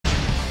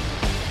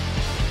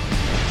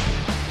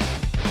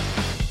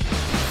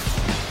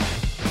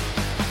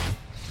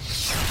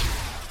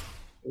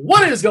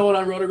What is going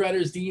on,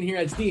 Roto-Grinders? Dean here.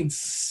 It's Dean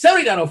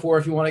 7904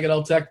 if you want to get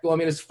all technical. I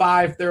mean, it's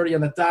 5:30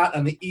 on the dot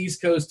on the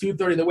East Coast,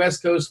 2:30 on the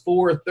West Coast,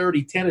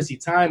 4:30 Tennessee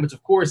time, which,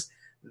 of course,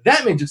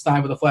 that means it's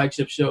time for the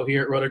flagship show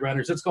here at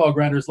Roto-Grinders. It's called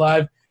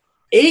GrindersLive.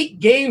 8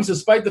 games,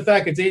 despite the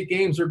fact it's 8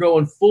 games, we're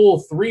going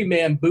full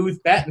 3-man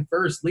booth, batting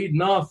first,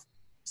 leading off.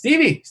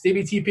 Stevie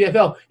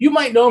TPFL. You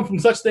might know him from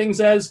such things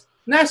as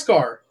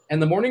NASCAR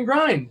and the Morning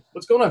Grind.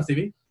 What's going on,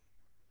 Stevie?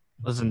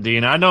 Listen,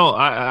 Dean, I know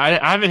I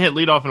haven't hit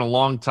leadoff in a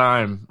long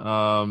time.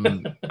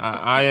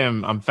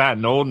 I'm fat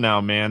and old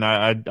now, man.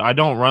 I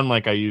don't run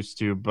like I used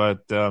to, but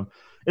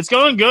it's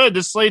going good.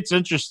 This slate's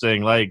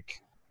interesting.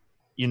 Like,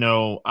 you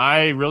know,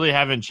 I really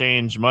haven't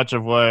changed much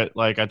of what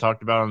I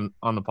talked about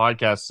on the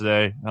podcast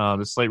today.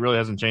 This slate really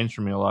hasn't changed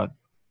for me a lot.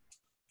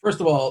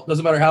 First of all, it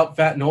doesn't matter how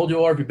fat and old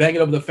you are. If you bang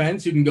it over the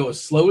fence, you can go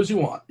as slow as you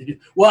want.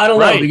 Well, I don't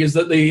know, because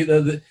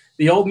the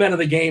old men of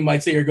the game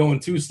might say you're going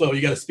too slow.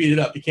 You got to speed it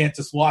up. You can't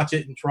just watch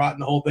it and trot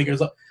and the whole thing.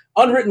 There's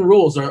unwritten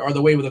rules are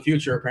the way of the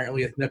future,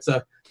 apparently. That's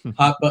a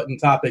hot-button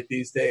topic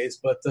these days.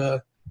 But,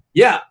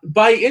 yeah,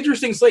 by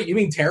interesting slate, you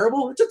mean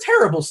terrible? It's a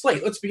terrible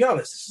slate. Let's be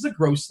honest. This is a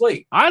gross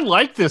slate. I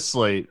like this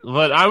slate,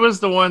 but I was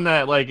the one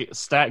that,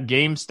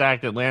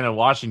 stacked Atlanta,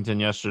 Washington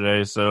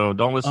yesterday, so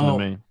don't listen to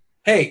me.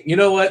 Hey, you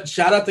know what?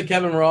 Shout out to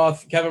Kevin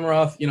Roth. Kevin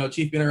Roth,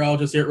 chief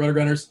meteorologist here at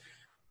Roto-Grinders.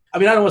 I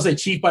mean, I don't want to say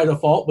chief by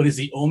default, but he's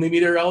the only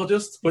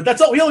meteorologist. But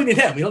that's all. We only need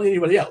him. We don't need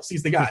anybody else.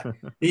 He's the guy.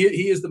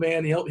 he is the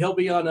man. He'll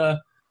be on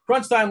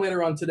crunch time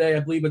later on today.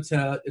 I believe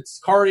it's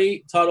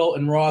Cardi, Tuttle,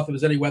 and Roth. If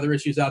there's any weather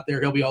issues out there,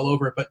 he'll be all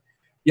over it. But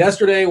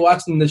yesterday,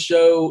 watching the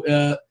show,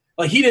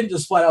 he didn't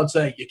just flat out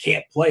say you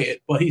can't play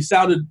it, but he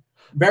sounded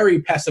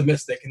very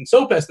pessimistic, and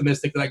so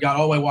pessimistic that I got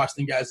all my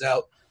Washington guys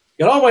out.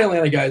 Got all my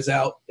Atlanta guys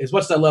out. As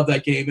much as I love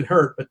that game, it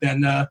hurt. But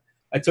then I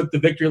took the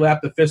victory lap,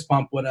 the fist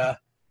pump, when I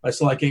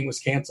saw that game was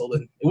canceled.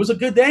 And it was a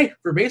good day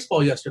for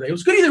baseball yesterday. It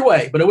was good either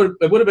way, but it would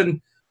have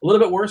been a little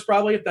bit worse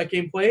probably if that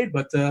game played.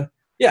 But,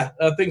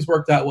 things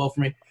worked out well for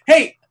me.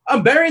 Hey,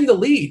 I'm burying the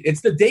lead. It's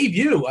the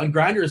debut on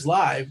Grinders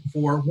Live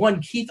for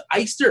one Keith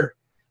Eister.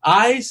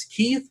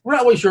 Keith, we're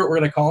not really sure what we're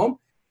going to call him.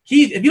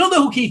 Keith, if you don't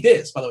know who Keith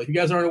is, by the way, if you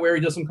guys aren't aware,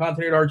 he does some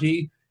content at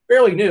RG,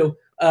 fairly new.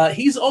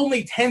 He's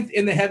only 10th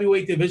in the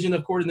heavyweight division,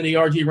 according to the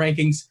RG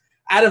rankings.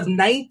 Out of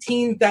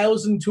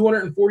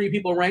 19,240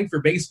 people ranked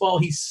for baseball,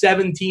 he's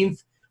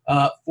 17th,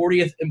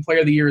 40th in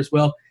player of the year as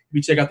well. If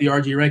you check out the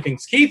RG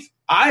rankings. Keith,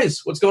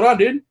 what's going on,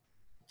 dude?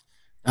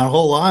 Not a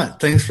whole lot.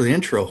 Thanks for the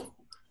intro.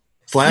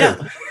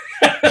 Flattered.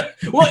 Yeah.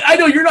 Well, I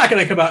know you're not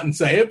going to come out and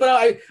say it,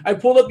 but I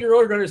pulled up your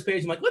Roto-Grinders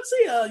page. I'm like, let's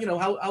see, how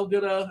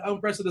good, how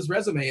impressive this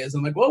resume is.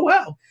 I'm like, whoa,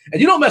 wow. And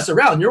you don't mess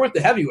around. You're with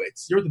the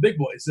heavyweights. You're with the big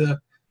boys.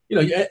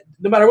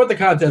 No matter what the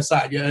contest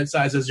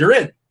size is, you're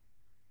in.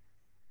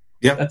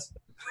 Yeah,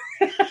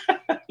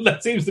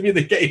 that seems to be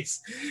the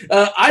case.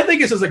 I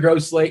think this is a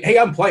gross slate. Hey,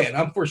 I'm playing.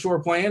 I'm for sure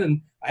playing,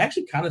 and I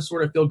actually kind of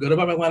sort of feel good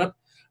about my lineup.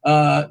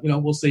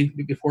 We'll see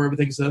before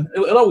everything's. It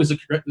always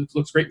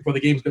looks great before the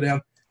games go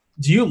down.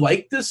 Do you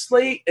like this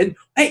slate? And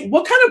hey,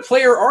 what kind of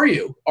player are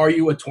you? Are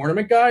you a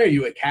tournament guy? Are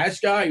you a cash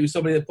guy? Are you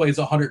somebody that plays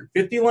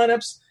 150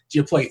 lineups? Do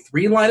you play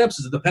 3 lineups?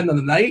 Does it depend on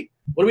the night?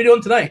 What are we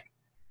doing tonight?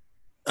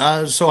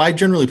 So I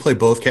generally play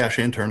both cash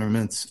and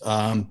tournaments.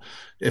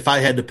 If I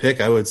had to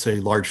pick, I would say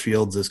large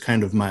fields is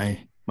kind of my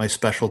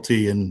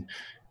specialty and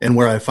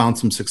where I found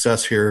some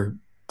success here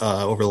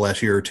over the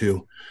last year or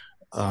two.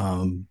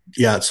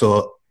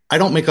 So I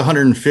don't make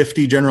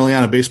 150 generally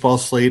on a baseball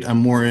slate. I'm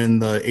more in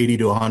the 80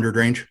 to 100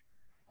 range.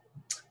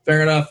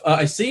 Fair enough.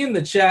 I see in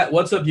the chat,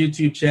 what's up,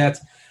 YouTube chat?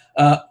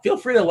 Feel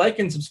free to like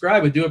and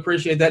subscribe. I do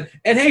appreciate that.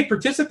 And, hey,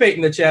 participate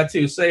in the chat,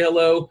 too. Say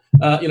hello.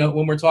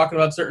 When we're talking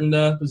about certain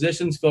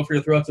positions, feel free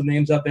to throw out some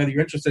names out there that you're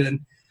interested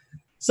in.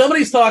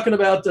 Somebody's talking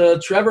about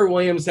Trevor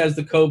Williams has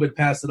the COVID,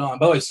 passed it on.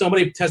 By the way,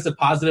 somebody tested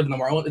positive in the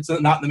Marlins. It's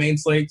not in the main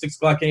slate, 6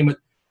 o'clock game, but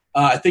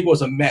I think it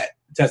was a Met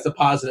tested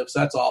positive,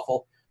 so that's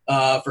awful.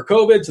 For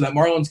COVID, so that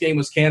Marlins game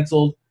was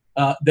canceled.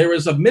 There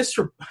was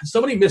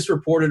somebody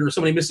misreported or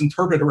somebody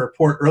misinterpreted a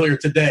report earlier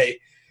today.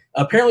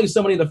 Apparently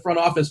somebody in the front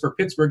office for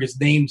Pittsburgh is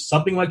named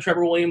something like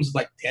Trevor Williams,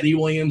 like Teddy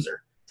Williams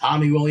or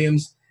Tommy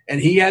Williams, and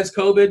he has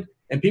COVID,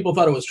 and people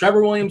thought it was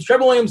Trevor Williams.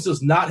 Trevor Williams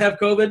does not have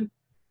COVID,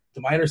 to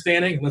my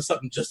understanding, unless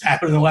something just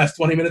happened in the last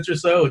 20 minutes or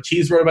so.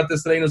 Cheese wrote about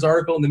this today in his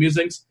article in the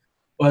Musings.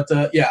 But,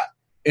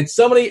 it's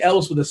somebody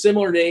else with a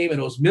similar name, and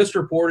it was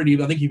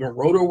misreported. I think even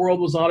Roto World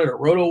was on it, or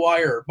Roto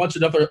Wire, or a bunch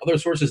of other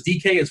sources,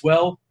 DK as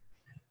well.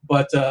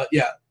 But,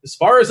 as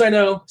far as I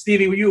know,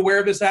 Stevie, were you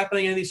aware of this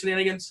happening, any of these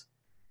shenanigans?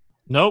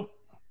 Nope.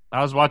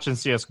 I was watching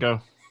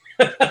CSGO.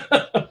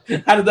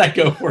 How did that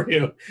go for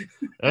you?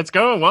 It's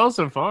going well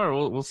so far.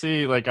 We'll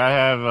see. I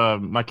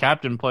have my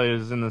captain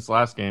plays in this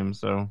last game,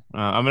 so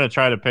I'm going to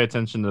try to pay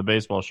attention to the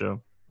baseball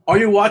show. Are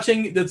you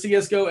watching the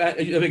CSGO at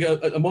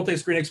a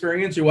multi-screen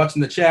experience? You're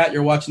watching the chat.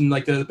 You're watching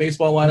the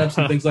baseball lineups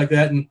and things like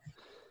that, and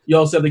you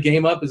also have the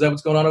game up. Is that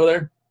what's going on over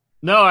there?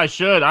 No, I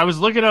should. I was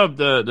looking up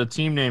the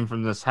team name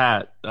from this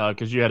hat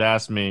because you had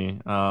asked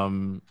me.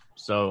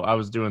 So I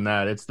was doing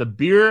that. It's the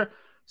Beer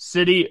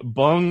City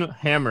Bung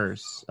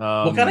Hammers.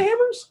 What kind of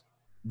hammers?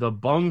 The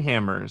Bung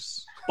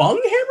Hammers. Bung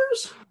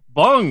hammers?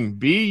 Bung,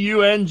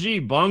 B-U-N-G,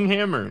 Bung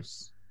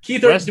hammers.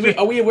 Keith,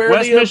 are we aware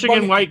West of the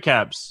Michigan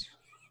Whitecaps?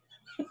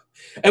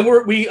 And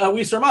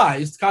we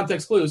surmised,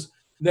 context clues,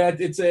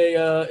 that it's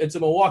a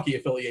Milwaukee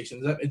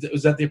affiliation.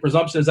 Is that the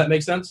presumption? Does that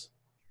make sense?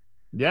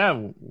 Yeah,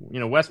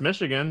 West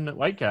Michigan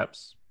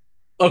Whitecaps.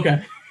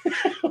 Okay.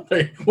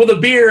 Well, the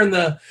beer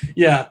and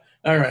yeah.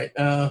 All right.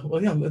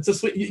 Well, yeah, that's a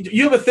sweet.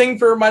 You have a thing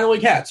for minor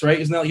league hats, right?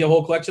 Isn't that you have a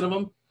whole collection of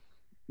them?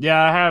 Yeah,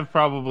 I have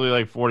probably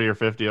like 40 or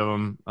 50 of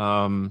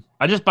them.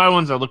 I just buy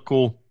ones that look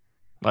cool.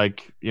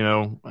 Like,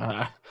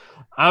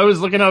 I was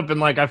looking up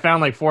and I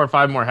found like 4 or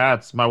 5 more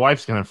hats. My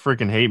wife's gonna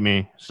freaking hate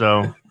me.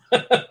 So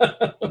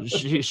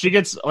she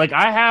gets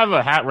I have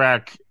a hat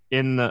rack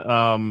in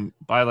the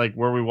by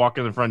where we walk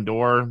in the front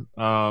door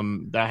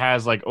that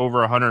has over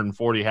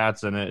 140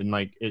 hats in it,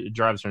 and it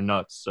drives her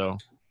nuts. So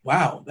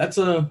wow, that's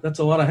a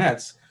lot of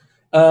hats.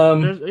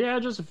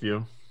 Just a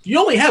few. You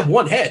only have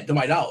one head, to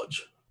my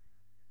knowledge.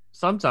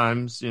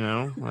 Sometimes,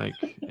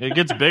 it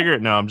gets bigger.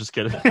 No, I'm just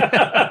kidding.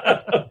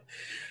 We're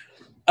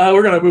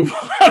going to move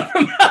on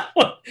from that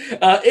one.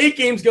 8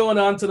 games going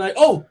on tonight.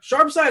 Oh,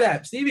 Sharp Side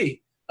app,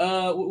 Stevie.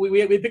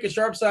 We pick a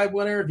Sharp Side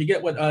winner. If you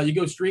get you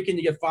go streaking,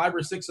 you get 5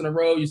 or 6 in a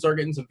row. You start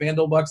getting some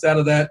FanDuel bucks out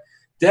of that.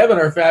 Devin,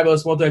 our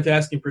fabulous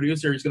multitasking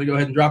producer, is going to go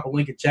ahead and drop a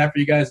link in chat for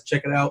you guys to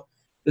check it out,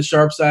 the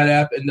Sharp Side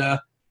app. And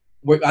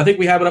I think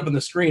we have it up on the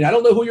screen. I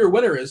don't know who your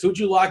winner is. Who'd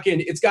you lock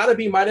in? It's got to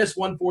be minus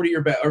 140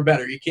 or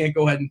better. You can't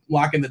go ahead and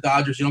lock in the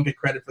Dodgers. You don't get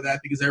credit for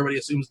that because everybody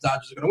assumes the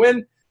Dodgers are going to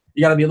win.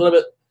 You got to be a little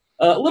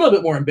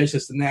bit more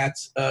ambitious than that.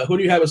 Who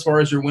do you have as far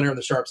as your winner in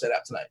the Sharp Side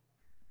app tonight?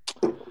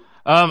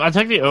 I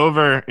took the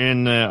over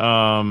in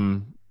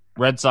the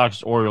Red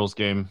Sox-Orioles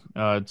game.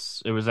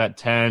 It was at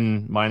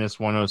 10, minus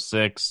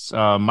 106.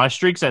 My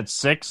streak's at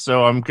 6,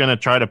 so I'm going to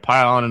try to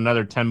pile on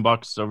another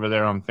 $10 over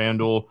there on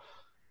FanDuel.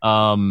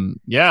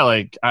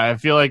 I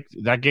feel like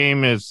that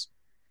game is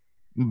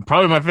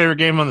probably my favorite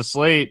game on the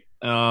slate.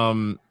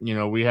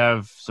 We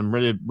have some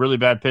really, really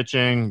bad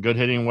pitching, good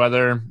hitting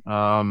weather.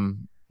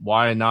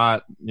 Why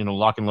not,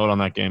 lock and load on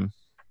that game?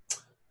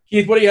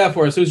 Keith, what do you have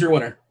for us? Who's your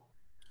winner?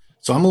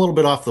 So I'm a little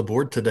bit off the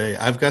board today.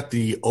 I've got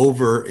the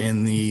over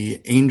in the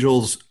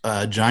Angels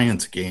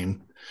Giants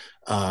game.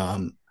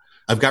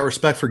 I've got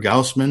respect for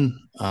Gaussman,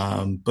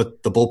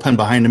 but the bullpen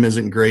behind him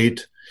isn't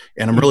great.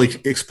 And I'm really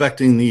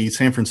expecting the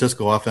San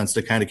Francisco offense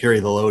to kind of carry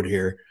the load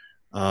here.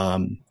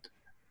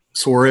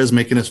 Suarez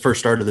making his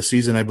first start of the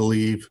season, I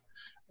believe.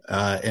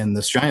 And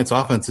this Giants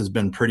offense has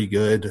been pretty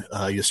good.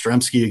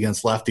 Yastrzemski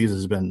against lefties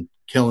has been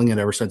killing it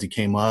ever since he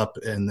came up.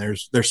 And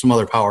there's some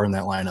other power in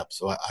that lineup.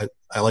 So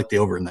I like the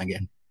over in that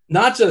game.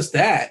 Not just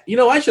that.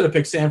 I should have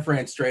picked San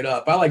Fran straight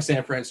up. I like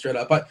San Fran straight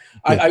up. But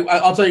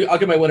I'll tell you, I'll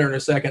get my winner in a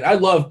second. I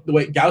love the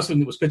way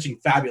Gaussman was pitching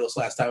fabulous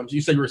last time.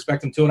 You said you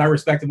respect him too, and I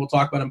respect him. We'll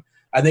talk about him.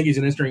 I think he's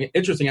an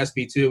interesting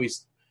SP too.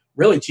 He's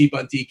really cheap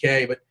on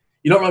DK, but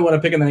you don't really want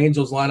to pick in the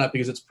Angels lineup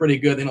because it's pretty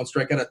good. They don't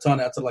strike out a ton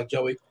outside like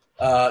Joe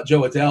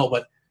Adell.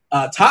 But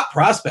top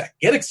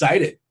prospect, get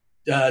excited.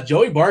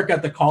 Joey Bart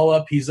got the call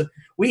up.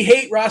 We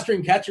hate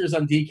rostering catchers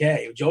on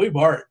DK. Joey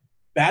Bart,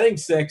 batting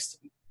 6th,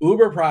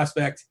 uber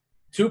prospect,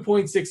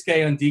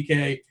 2.6K on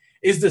DK.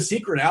 Is the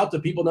secret out? Do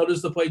people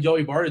notice to play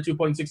Joey Bart at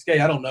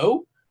 2.6K? I don't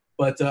know,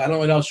 but I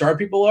don't know how sharp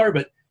people are.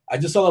 But I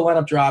just saw the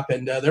lineup drop,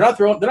 and they're not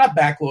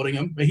backloading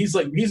him. He's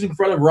in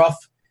front of Ruff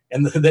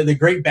and the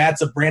great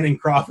bats of Brandon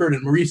Crawford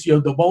and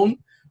Mauricio Dobon.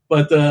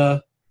 But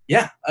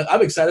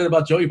I'm excited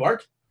about Joey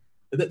Bart.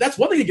 That's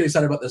one thing to get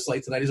excited about this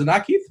slate tonight, is it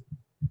not, Keith?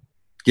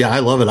 Yeah, I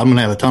love it. I'm going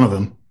to have a ton of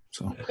him.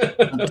 So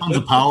tons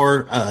of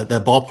power.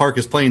 That ballpark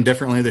is playing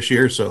differently this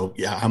year, so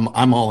yeah,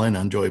 I'm all in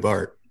on Joey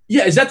Bart.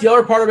 Yeah, is that the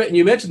other part of it? And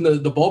you mentioned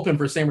the bullpen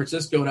for San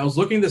Francisco, and I was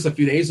looking at this a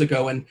few days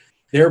ago, and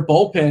their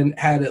bullpen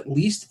had at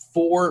least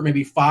 4,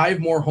 maybe 5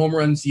 more home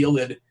runs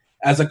yielded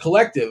as a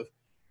collective,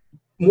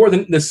 more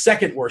than the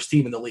second worst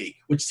team in the league,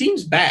 which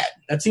seems bad.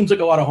 That seems like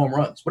a lot of home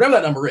runs. Whatever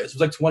that number is, it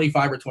was like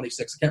 25 or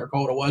 26. I can't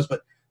recall what it was,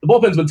 but the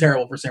bullpen's been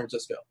terrible for San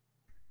Francisco.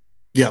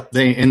 Yeah,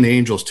 and the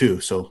Angels too.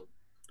 So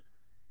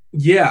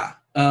yeah,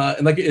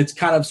 and it's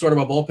kind of sort of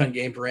a bullpen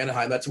game for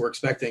Anaheim. That's what we're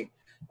expecting.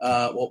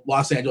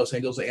 Los Angeles,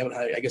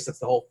 Anaheim. I guess that's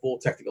the whole full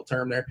technical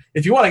term there.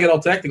 If you want to get all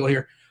technical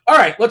here. All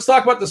right, let's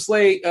talk about the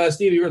slate.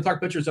 Stevie, we're going to talk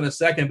pitchers in a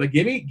second, but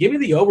give me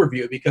the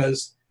overview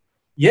because,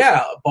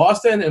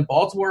 Boston and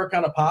Baltimore are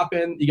kind of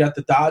popping. You got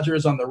the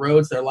Dodgers on the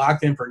roads. They're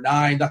locked in for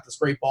 9. Not this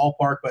great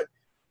ballpark, but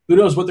who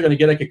knows what they're going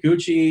to get at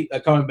Kikuchi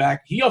coming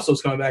back. He also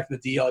is coming back from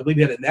the DL. I believe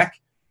he had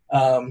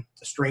a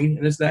strain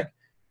in his neck.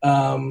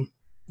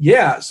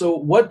 So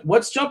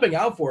what's jumping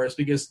out for us?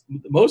 Because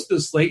most of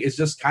the slate is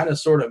just kind of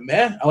sort of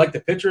meh. I like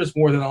the pitchers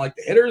more than I like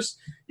the hitters.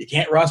 You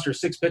can't roster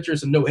 6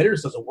 pitchers and no hitters.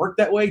 It doesn't work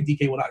that way.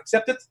 DK will not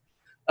accept it.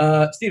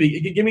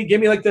 Stevie, give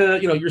me like the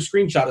your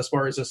screenshot as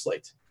far as this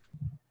slate.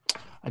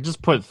 I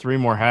just put 3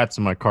 more hats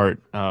in my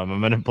cart.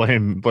 I'm gonna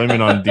blame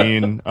it on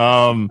Dean.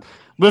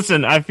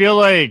 Listen, I feel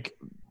like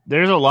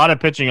there's a lot of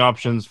pitching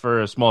options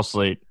for a small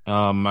slate.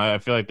 I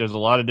feel like there's a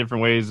lot of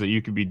different ways that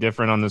you could be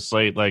different on this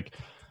slate. Like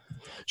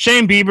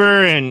Shane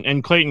Bieber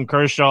and Clayton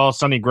Kershaw,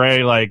 Sonny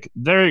Gray, like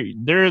they're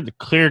the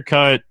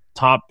clear-cut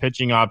top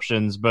pitching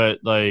options, but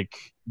like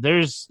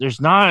there's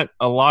not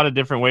a lot of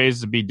different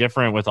ways to be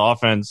different with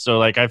offense. So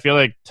like I feel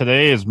like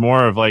today is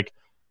more of like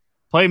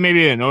play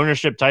maybe an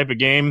ownership type of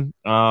game,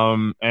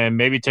 and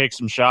maybe take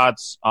some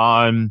shots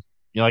on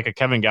like a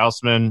Kevin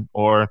Gausman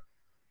or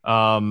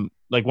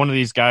like one of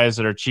these guys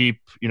that are cheap.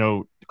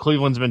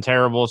 Cleveland's been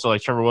terrible, so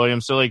like Trevor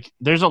Williams. So like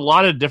there's a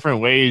lot of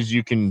different ways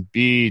you can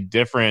be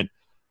different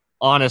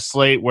on a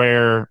slate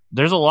where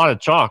there's a lot of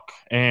chalk,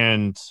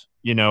 and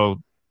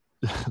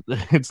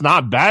it's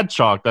not bad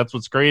chalk. That's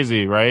what's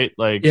crazy, right?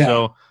 Like, yeah.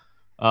 So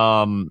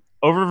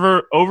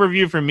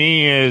overview for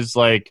me is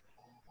like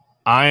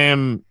I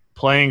am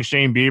playing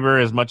Shane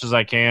Bieber as much as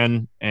I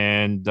can,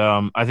 and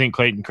I think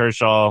Clayton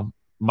Kershaw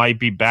might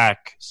be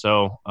back.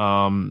 So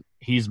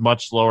he's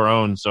much lower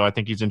owned, so I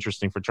think he's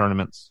interesting for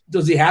tournaments.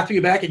 Does he have to be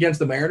back against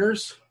the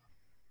Mariners?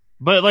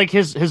 But like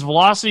his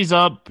velocity's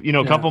up,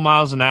 a couple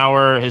miles an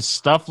hour. His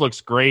stuff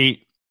looks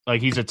great. Like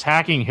he's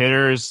attacking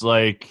hitters.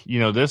 Like,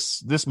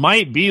 this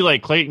might be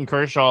like Clayton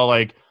Kershaw,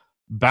 like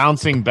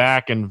bouncing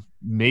back and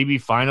maybe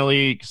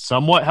finally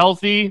somewhat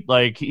healthy.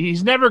 Like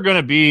he's never going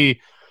to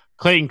be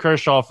Clayton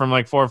Kershaw from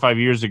like 4 or 5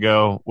 years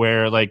ago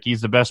where like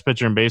he's the best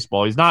pitcher in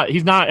baseball. He's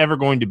not ever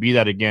going to be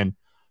that again.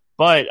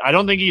 But I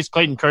don't think he's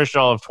Clayton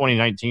Kershaw of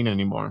 2019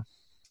 anymore.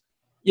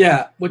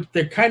 Yeah, what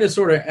they're kind of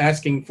sort of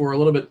asking for a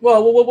little bit.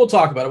 Well, we'll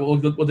talk about it.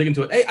 We'll dig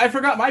into it. Hey, I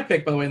forgot my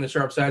pick, by the way, in the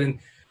sharp side. And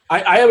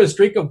I have a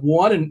streak of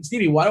 1. And,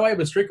 Stevie, why do I have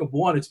a streak of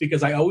 1? It's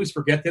because I always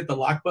forget to hit the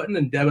lock button.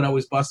 And Devin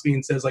always busts me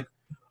and says, like,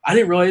 I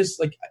didn't realize,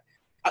 like,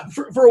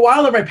 for a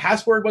while there, my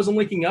password wasn't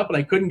linking up and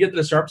I couldn't get to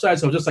the sharp side.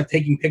 So I was just, like,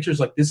 taking pictures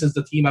like this is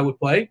the team I would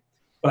play.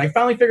 But I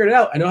finally figured it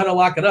out. I know how to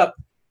lock it up.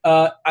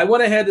 I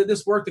went ahead.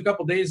 This worked a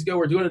couple days ago.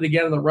 We're doing it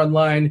again on the run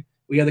line.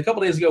 We had a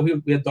couple days ago, we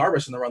had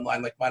Darvish in the run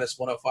line, like minus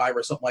 105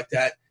 or something like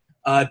that.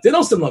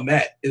 Dinelson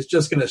Lamet is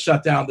just going to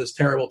shut down this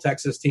terrible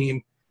Texas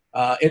team.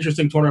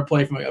 Interesting tournament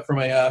play from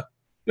a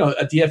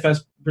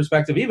DFS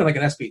perspective, even like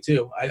an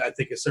SP2. I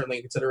think is certainly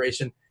in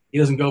consideration. He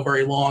doesn't go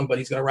very long, but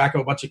he's going to rack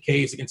up a bunch of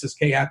Ks against this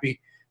K-happy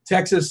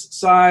Texas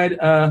side.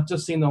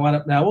 Just seeing the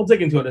lineup now. We'll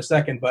dig into it in a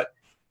second, but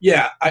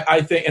yeah,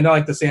 I think, and I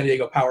like the San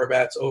Diego power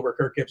bats over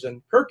Kirk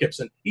Gibson. Kirk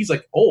Gibson, he's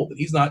like old and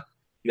he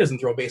doesn't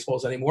throw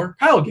baseballs anymore.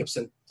 Kyle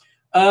Gibson.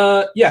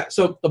 So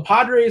the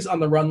Padres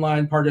on the run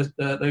line part is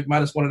the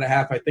minus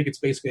 1.5. I think it's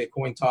basically a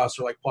coin toss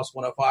or like plus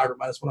 105 or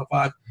minus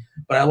 105,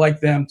 but I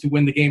like them to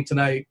win the game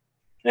tonight.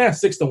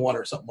 6-1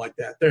 or something like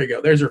that. There you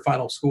go. There's your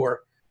final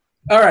score.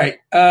 All right.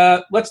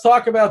 Let's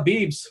talk about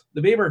Biebs,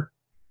 the Bieber.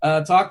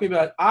 Talk to me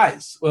about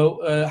eyes.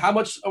 Well, how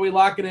much are we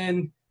locking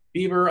in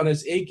Bieber on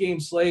this 8-game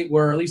slate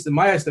where, at least in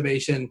my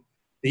estimation,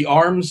 the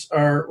arms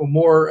are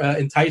more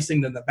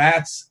enticing than the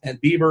bats,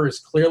 and Bieber is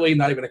clearly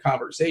not even a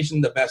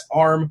conversation, the best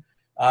arm.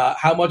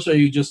 How much are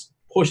you just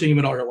pushing him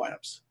in all your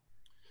lineups?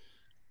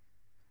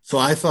 So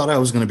I thought I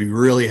was going to be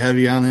really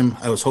heavy on him.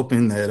 I was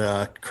hoping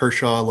that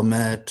Kershaw,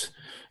 Lamet,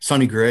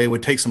 Sonny Gray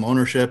would take some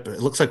ownership. It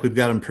looks like we've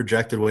got him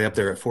projected way up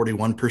there at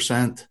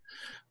 41%.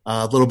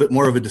 A little bit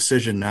more of a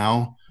decision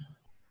now.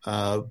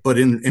 But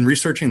in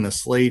researching the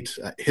slate,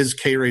 his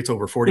K rate's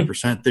over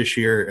 40% this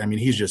year. I mean,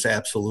 he's just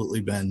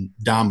absolutely been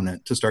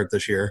dominant to start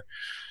this year.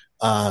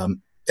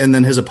 And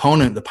then his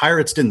opponent, the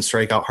Pirates, didn't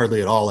strike out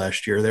hardly at all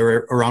last year. They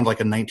were around like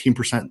a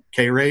 19%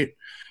 K rate.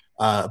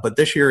 But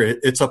this year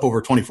it's up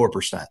over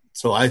 24%.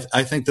 So I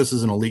think this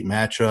is an elite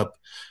matchup.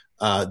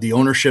 The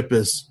ownership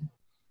is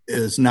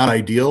not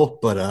ideal,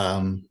 but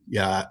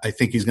I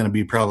think he's going to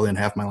be probably in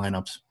half my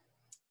lineups.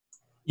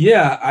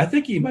 Yeah, I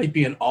think he might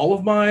be in all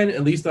of mine,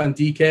 at least on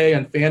DK,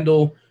 on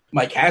FanDuel.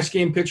 My cash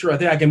game picture, I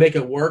think I can make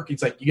it work.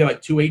 It's like you get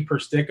like 2.8 per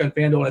stick on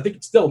FanDuel, and I think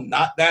it's still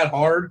not that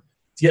hard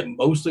to get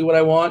mostly what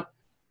I want.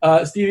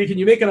 Stevie, can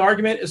you make an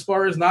argument as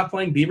far as not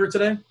playing Bieber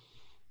today?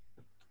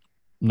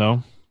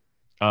 No.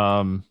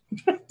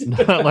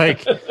 Like,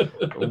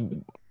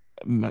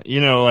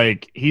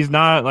 he's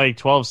not like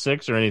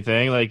 12-6 or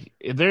anything.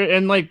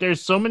 Like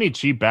there's so many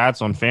cheap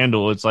bats on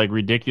FanDuel. It's like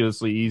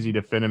ridiculously easy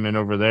to fit him in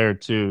over there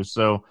too.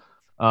 So,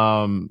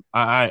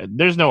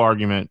 there's no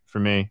argument for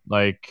me.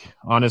 Like,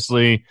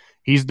 honestly,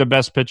 he's the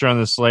best pitcher on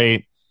the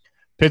slate.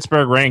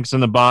 Pittsburgh ranks in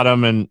the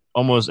bottom in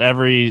almost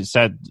every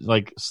stat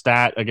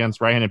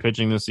against right-handed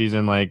pitching this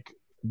season. Like,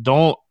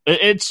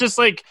 it's just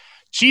like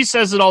Cheese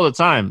says it all the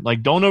time.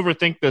 Like, don't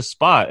overthink this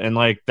spot. And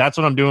like, that's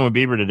what I'm doing with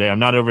Bieber today. I'm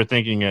not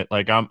overthinking it.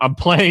 Like, I'm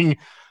playing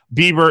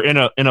Bieber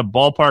in a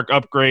ballpark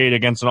upgrade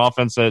against an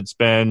offense that's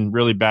been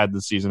really bad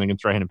this season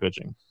against right-handed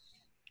pitching.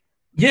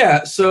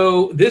 Yeah,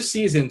 so this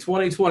season,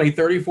 2020,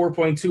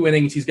 34.2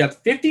 innings. He's got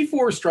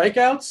 54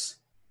 strikeouts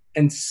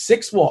and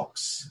 6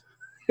 walks.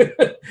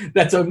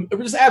 That's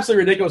just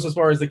absolutely ridiculous as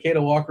far as the K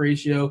to walk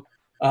ratio.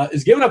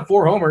 Is giving up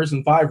 4 homers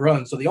and 5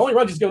 runs. So the only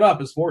runs he's given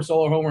up is 4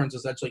 solo home runs,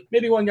 essentially.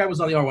 Maybe one guy was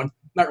on the other one.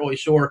 Not really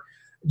sure.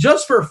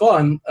 Just for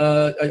fun,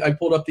 I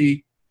pulled up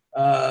the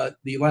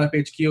lineup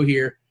HQ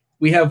here.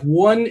 We have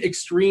one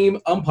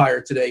extreme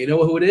umpire today. You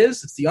know who it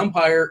is? It's the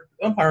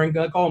umpiring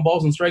calling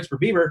balls and strikes for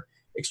Bieber.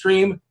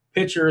 Extreme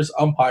pitchers,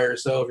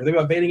 umpires. So if you're thinking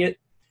about fading it,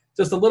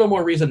 just a little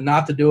more reason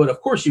not to do it.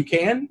 Of course you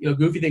can,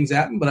 goofy things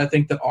happen, but I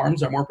think that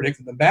arms are more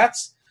predictive than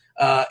bats.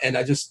 And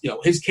I just,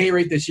 his K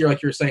rate this year,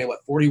 like you were saying,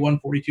 41,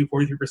 42,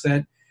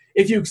 43%.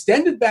 If you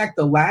extended back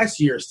to last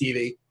year,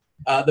 Stevie,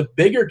 the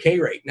bigger K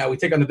rate. Now we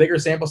take on the bigger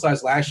sample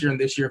size last year and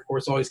this year, of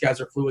course, all these guys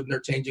are fluid and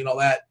they're changing and all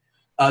that.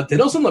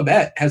 Dinelson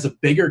Lamet has a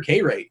bigger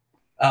K rate,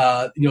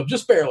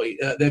 just barely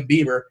than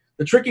Bieber.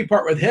 The tricky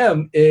part with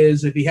him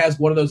is if he has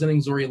one of those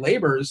innings where he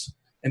labors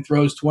and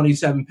throws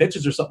 27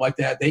 pitches or something like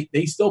that,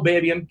 they still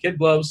baby him, kid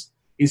gloves.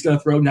 He's going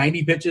to throw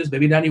 90 pitches,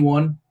 maybe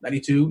 91,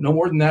 92, no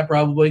more than that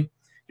probably.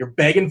 You're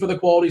begging for the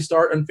quality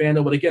start on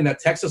FanDuel, but again, that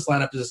Texas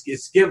lineup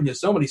is giving you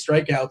so many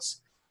strikeouts.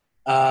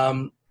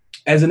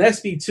 As an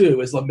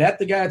SB2, is Lamet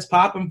the guy that's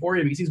popping for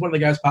you? Because he's one of the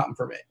guys popping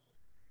for me.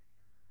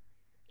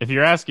 If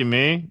you're asking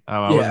me,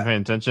 I wasn't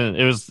paying attention.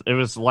 It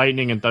was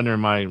lightning and thunder.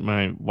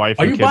 My wife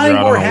and kids are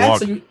out on a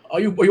walk. Are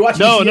you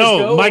watching?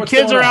 No. My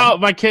kids are out.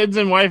 My kids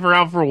and wife are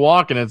out for a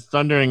walk, and it's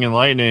thundering and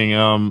lightning.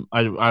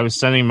 I was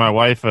sending my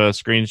wife a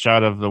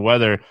screenshot of the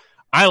weather.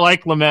 I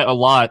like Lamet a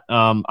lot.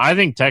 I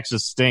think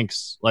Texas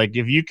stinks. Like,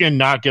 if you can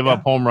not give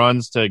up home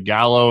runs to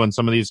Gallo and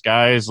some of these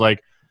guys,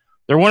 like,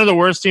 they're one of the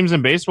worst teams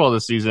in baseball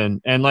this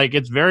season. And, like,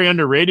 it's very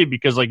underrated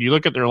because, like, you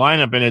look at their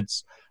lineup and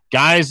it's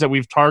guys that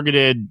we've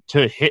targeted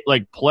to hit,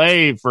 like,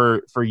 play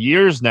for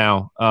years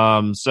now.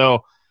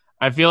 So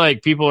I feel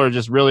like people are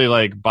just really,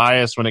 like,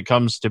 biased when it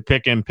comes to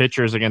picking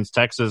pitchers against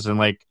Texas. And,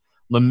 like,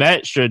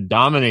 Lamet should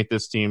dominate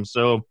this team.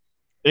 So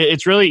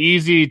it's really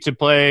easy to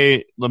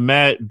play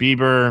Lamet,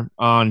 Bieber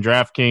on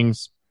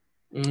DraftKings.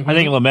 Mm-hmm. I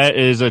think Lamet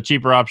is a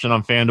cheaper option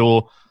on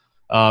FanDuel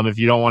if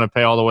you don't want to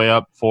pay all the way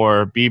up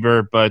for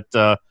Bieber. But,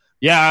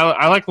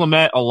 I like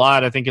Lamet a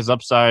lot. I think his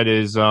upside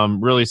is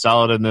really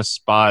solid in this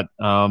spot.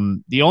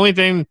 The only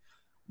thing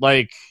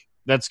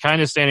that's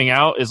kind of standing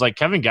out is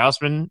Kevin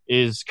Gausman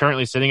is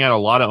currently sitting at a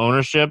lot of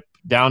ownership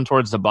down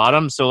towards the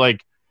bottom. So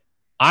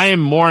I am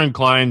more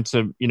inclined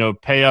to,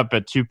 pay up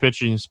at two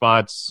pitching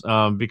spots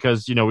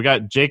because, we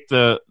got Jake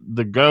the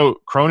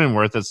GOAT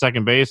Cronenworth at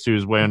second base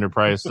who's way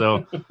underpriced.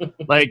 So,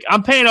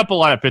 I'm paying up a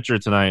lot of pitcher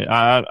tonight.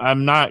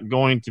 I'm not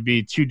going to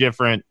be too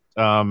different.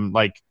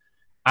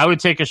 I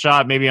would take a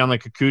shot maybe on the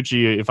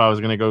Kikuchi if I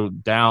was going to go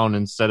down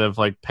instead of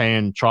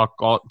paying Chalk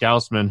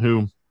Gausman,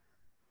 who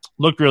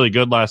looked really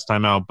good last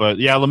time out. But,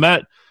 yeah,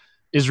 Lamet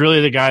is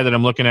really the guy that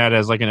I'm looking at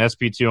as an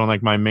SP2 on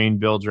my main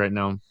builds right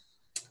now.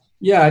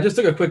 Yeah, I just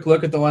took a quick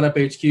look at the lineup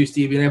HQ,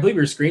 Stevie, and I believe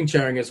you're screen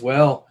sharing as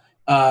well.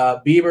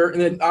 Bieber,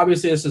 and then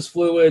obviously this is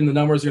fluid, and the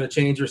numbers are going to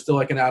change. We're still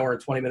an hour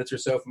and 20 minutes or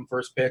so from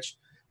first pitch.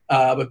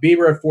 But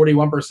Bieber at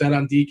 41%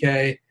 on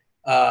DK.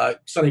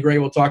 Sonny Gray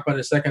we'll talk about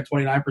in a second,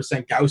 29%.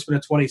 Gausman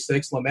at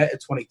 26%. Lamet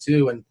at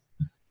 22%. And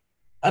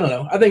I don't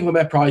know. I think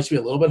Lamet probably should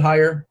be a little bit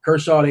higher.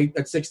 Kershaw at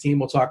 16%.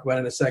 We'll talk about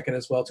in a second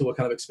as well, too. We'll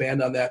kind of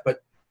expand on that. But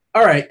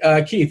all right,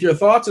 Keith, your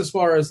thoughts as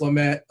far as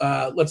Lamet.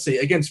 Let's see.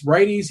 Against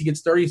righties, he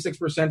gets 36%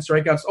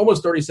 strikeouts,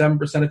 almost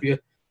 37% if you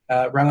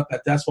round up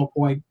that decimal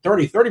point.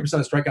 30%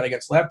 of strikeout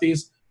against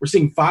lefties. We're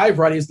seeing 5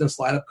 righties in this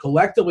lineup.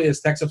 Collectively, his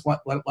Texas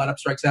lineup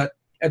strikes out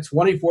at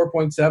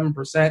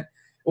 24.7%.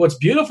 What's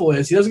beautiful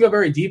is he doesn't go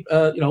very deep.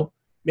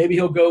 Maybe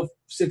he'll go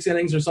 6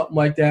 innings or something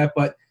like that.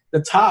 But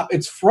the top,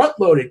 it's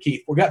front-loaded,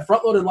 Keith. We got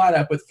front-loaded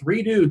lineup with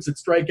 3 dudes that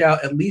strike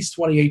out at least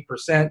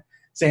 28%.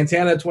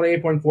 Santana at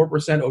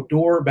 28.4%,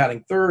 Odor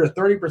batting third at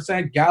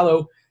 30%,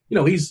 Gallo,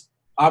 he's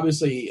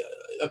obviously,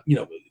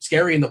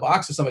 scary in the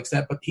box to some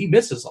extent, but he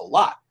misses a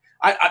lot.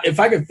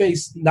 If I could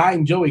face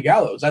 9 Joey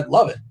Gallos, I'd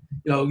love it.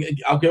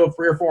 I'll give up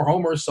 3 or 4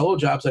 homers, solo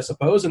jobs, I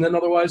suppose, and then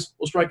otherwise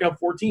we'll strike out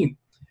 14.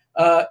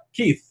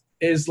 Keith,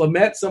 is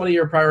Lamet somebody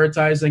you're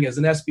prioritizing as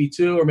an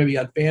SB2 or maybe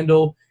on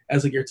FanDuel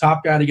as your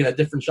top guy to get a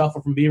different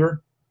shuffle from Bieber?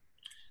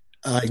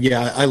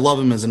 Yeah, I love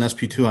him as an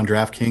SP2 on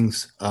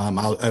DraftKings.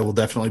 I will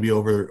definitely be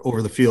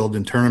over the field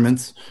in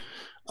tournaments.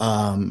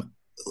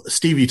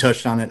 Stevie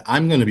touched on it.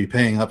 I'm going to be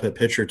paying up at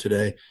pitcher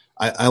today.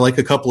 I like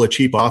a couple of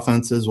cheap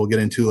offenses we'll get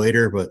into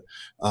later, but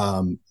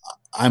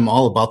I'm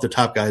all about the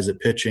top guys at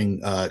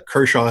pitching.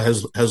 Kershaw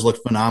has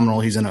looked phenomenal.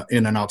 He's in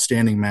an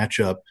outstanding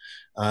matchup.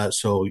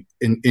 So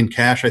in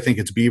cash, I think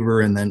it's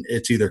Bieber, and then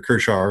it's either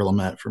Kershaw or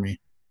Lamet for me.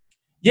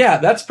 Yeah,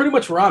 that's pretty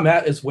much where I'm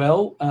at as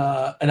well.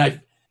 And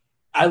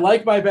I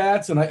like my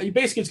bats, and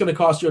basically it's going to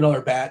cost you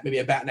another bat, maybe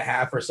a bat and a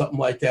half or something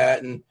like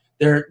that. And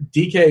their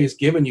DK is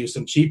giving you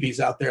some cheapies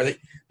out there.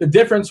 The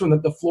difference from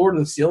the floor to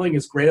the ceiling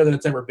is greater than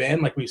it's ever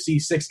been. We see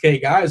 6K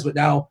guys, but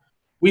now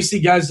we see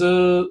guys.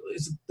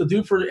 Is the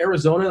dude for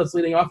Arizona that's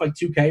leading off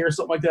 2K or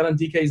something like that on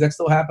DK? Is that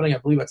still happening? I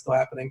believe that's still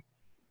happening.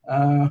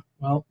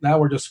 Well, now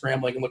we're just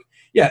scrambling and look.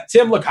 Yeah,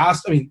 Tim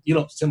LaCosta.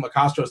 Tim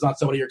LaCosta is not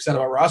somebody you're excited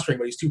about rostering,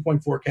 but he's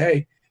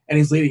 2.4K and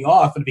he's leading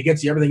off. And if he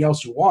gets you everything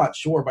else you want,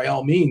 sure, by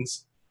all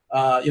means.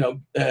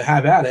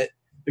 Have at it.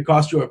 It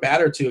costs you a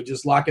bat or two,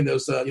 just locking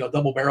those,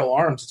 double barrel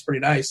arms. It's pretty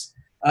nice.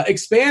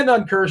 Expand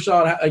on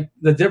Kershaw,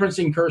 the difference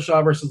in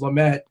Kershaw versus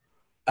Lamet,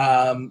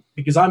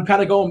 because I'm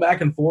kind of going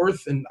back and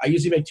forth, and I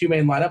usually make 2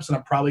 main lineups, and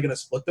I'm probably going to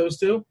split those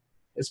 2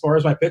 as far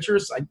as my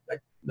pitchers. I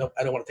don't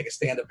want to take a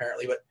stand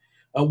apparently, but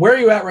Where are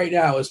you at right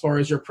now as far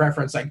as your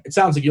preference? Like, it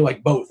sounds like you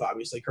like both,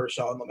 obviously,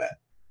 Kershaw and Lamet.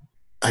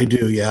 I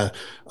do, yeah.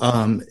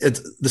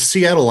 It's the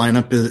Seattle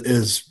lineup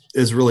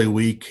is really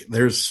weak.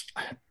 There's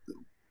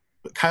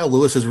Kyle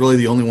Lewis is really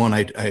the only one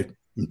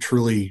I'm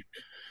truly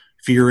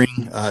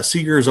fearing.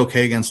 Seager is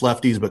okay against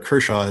lefties, but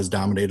Kershaw has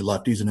dominated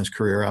lefties in his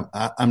career.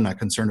 I'm not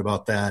concerned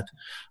about that.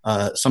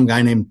 Some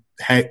guy named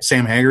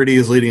Sam Haggerty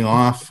is leading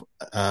off.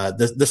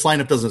 This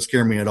lineup doesn't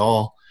scare me at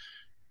all.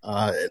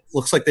 It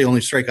looks like they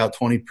only strike out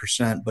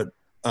 20%, but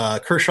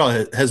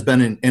Kershaw has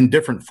been in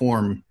different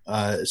form.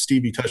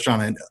 Stevie touched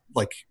on it.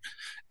 Like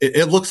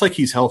it looks like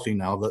he's healthy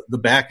now. The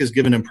back has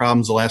given him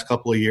problems the last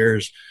couple of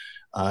years.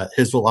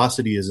 His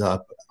velocity is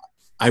up.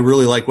 I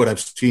really like what I've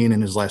seen in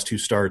his last two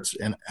starts,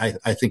 and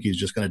I think he's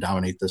just going to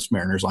dominate this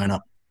Mariners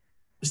lineup.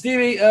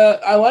 Stevie,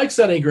 I like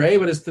Sonny Gray,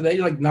 but is today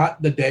like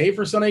not the day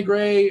for Sonny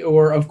Gray?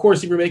 Or, of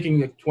course, if you're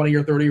making 20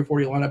 or 30 or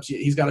 40 lineups,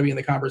 he's got to be in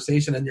the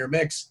conversation in your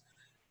mix.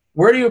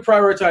 Where do you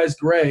prioritize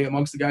Gray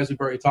amongst the guys we've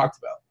already talked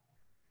about?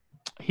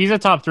 He's a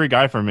top 3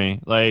 guy for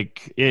me.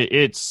 Like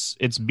it's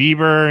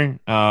Bieber,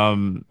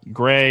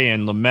 Gray,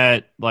 and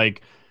Lamet.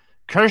 Like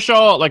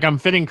Kershaw, like I'm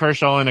fitting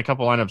Kershaw in a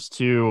couple lineups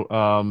too.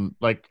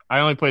 Like I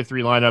only play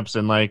 3 lineups,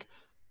 and like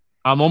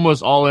I'm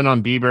almost all in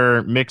on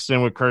Bieber mixed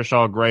in with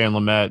Kershaw, Gray, and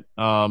Lamet.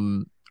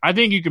 I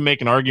think you can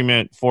make an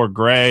argument for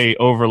Gray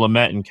over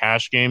Lamet in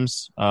cash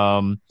games.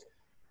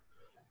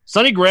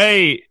 Sonny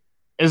Gray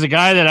is a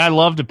guy that I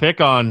love to pick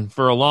on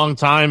for a long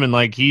time, and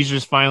like he's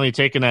just finally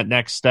taken that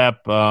next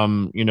step.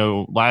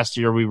 Last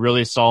year we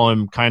really saw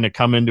him kind of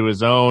come into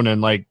his own,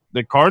 and like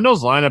the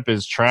Cardinals lineup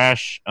is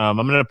trash. I'm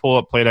going to pull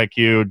up Plate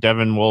IQ.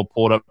 Devin will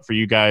pull it up for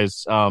you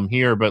guys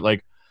here, but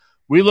like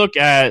we look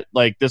at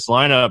like this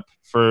lineup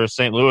for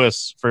St.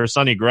 Louis for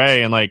Sonny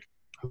Gray, and like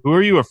who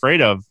are you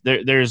afraid of?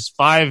 There's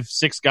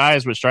 5-6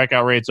 guys with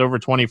strikeout rates over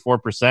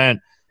 24%.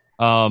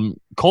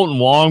 Colton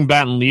Wong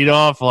batting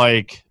leadoff.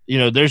 Like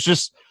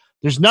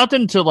there's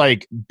nothing to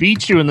like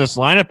beat you in this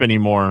lineup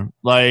anymore.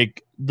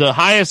 Like the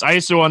highest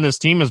ISO on this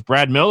team is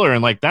Brad Miller,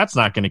 and like that's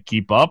not going to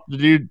keep up. The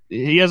dude,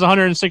 he has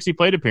 160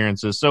 plate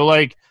appearances. So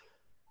like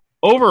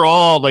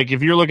overall, like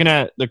if you're looking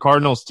at the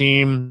Cardinals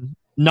team,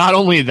 not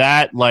only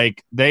that,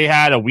 like they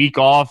had a week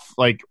off.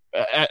 Like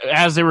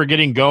as they were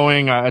getting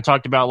going, I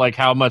talked about like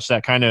how much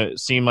that kind of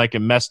seemed like it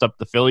messed up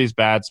the Phillies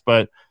bats,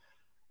 but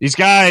these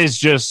guys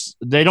just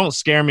they don't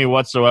scare me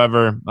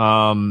whatsoever.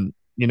 I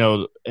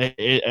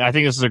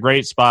think this is a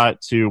great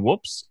spot to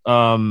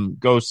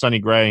go Sonny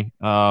Gray.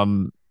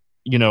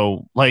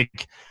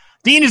 Like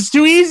Dean is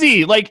too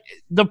easy. Like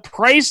the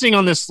pricing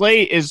on this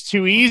slate is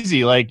too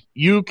easy. Like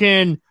you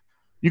could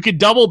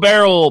double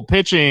barrel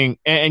pitching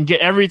and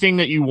get everything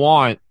that you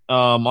want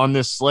on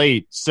this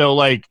slate. So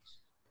like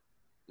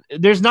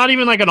there's not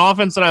even like an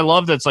offense that I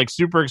love that's like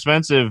super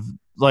expensive.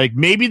 Like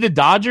maybe the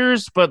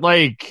Dodgers, but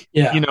like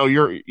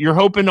you're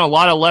hoping a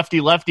lot of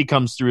lefty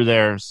comes through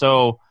there.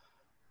 So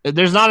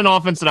there's not an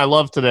offense that I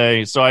love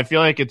today, so I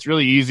feel like it's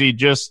really easy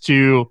just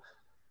to,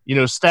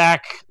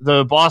 stack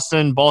the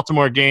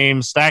Boston-Baltimore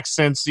game, stack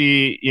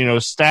Cincy,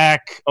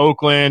 stack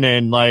Oakland,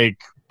 and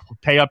like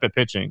pay up at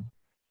pitching.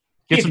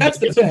 Get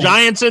some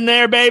Giants in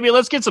there, baby.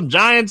 Let's get some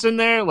Giants in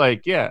there.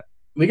 Like, yeah.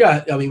 We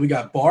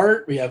got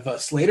Bart. We have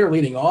Slater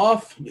leading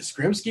off.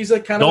 Skrimsky's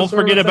like kind of. Don't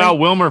forget about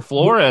Wilmer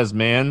Flores,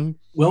 man.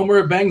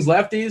 Wilmer bangs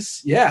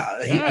lefties.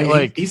 Yeah,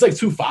 he's like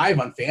 2.5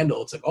 on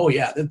FanDuel. It's like, oh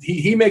yeah,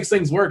 he makes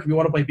things work if you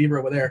want to play Bieber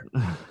over there.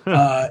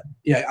 I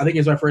think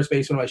he's my first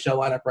baseman in my shell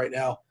lineup right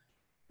now.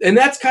 And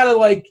that's kind of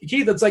like,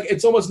 Keith, it's like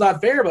it's almost not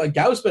fair, but like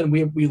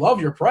Gausman, we love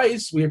your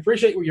price. We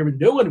appreciate what you've been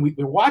doing.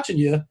 We're watching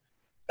you.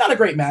 Not a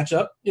great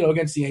matchup,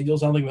 against the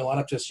Angels. I don't think we line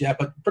up just yet,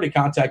 but pretty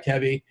contact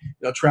heavy.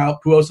 Trout,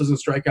 Pujols doesn't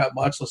strike out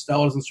much.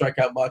 Listella doesn't strike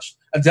out much.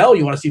 Adele,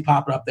 you want to see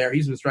popping up there.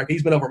 He's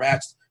been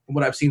overmatched from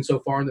what I've seen so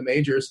far in the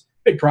majors.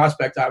 Big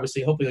prospect,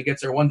 obviously. Hopefully he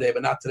gets there one day,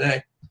 but not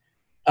today.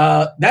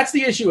 That's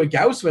the issue with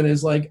Gausman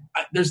is like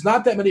there's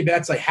not that many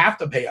bats I have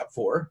to pay up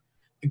for.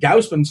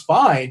 Gausman's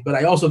fine, but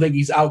I also think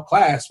he's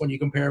outclassed when you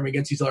compare him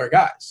against these other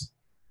guys.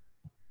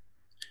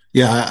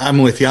 Yeah, I'm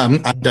with you.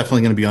 I'm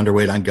definitely going to be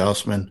underweight on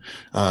Gausman.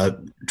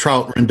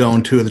 Trout,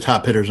 Rendon, 2 of the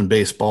top hitters in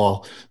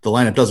baseball. The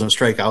lineup doesn't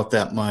strike out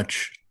that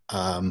much.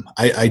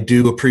 I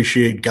do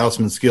appreciate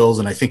Gausman's skills,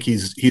 and I think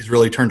he's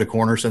really turned a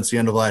corner since the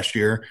end of last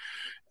year.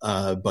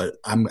 But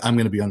I'm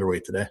going to be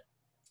underweight today.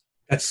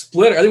 That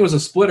splitter, I think it was a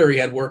splitter he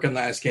had working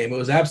last game. It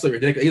was absolutely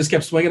ridiculous. He just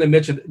kept swinging and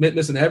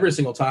missing every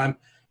single time.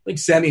 I think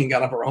Semien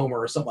got up for a homer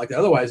or something like that.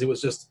 Otherwise, it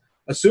was just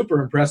a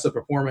super impressive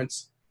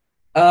performance.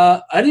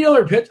 Any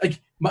other pitch?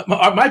 Like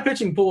my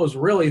pitching pool is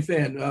really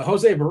thin.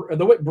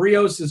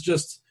 Brios is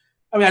just.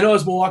 I mean, I know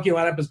his Milwaukee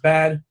lineup is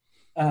bad.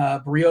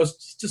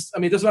 Brios just. I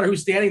mean, it doesn't matter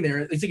who's standing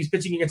there. They think he's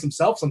pitching against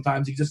himself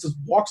sometimes. He just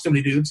walks too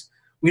many dudes.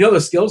 We know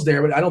the skills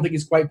there, but I don't think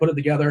he's quite put it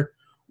together.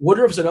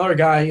 Woodruff's another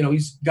guy.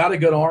 He's got a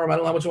good arm. I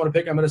don't know how much I want to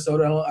pick on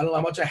Minnesota. I don't know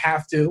how much I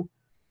have to.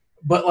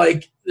 But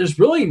like, there's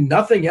really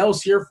nothing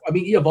else here. I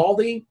mean,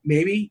 Eovaldi,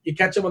 maybe you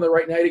catch him on the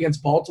right night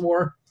against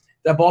Baltimore.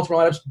 That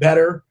Baltimore lineup's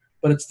better.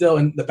 But it's still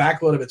in the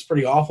backload of it's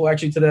pretty awful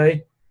actually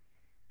today.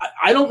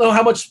 I don't know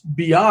how much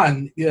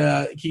beyond,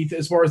 Keith,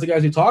 as far as the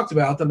guys you talked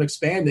about, them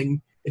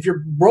expanding. If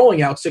you're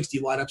rolling out 60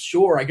 lineups,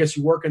 sure, I guess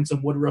you work in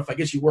some Woodruff. I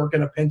guess you work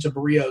in a pinch of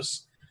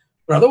Barrios.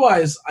 But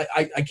otherwise,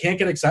 I can't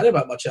get excited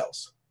about much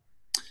else.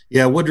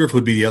 Yeah, Woodruff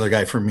would be the other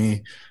guy for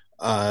me.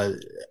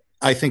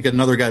 I think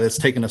another guy that's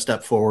taken a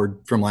step forward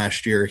from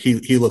last year.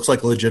 He looks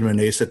like a legitimate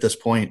ace at this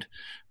point.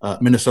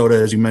 Minnesota,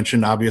 as you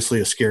mentioned, obviously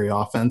a scary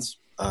offense,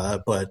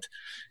 but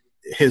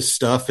his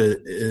stuff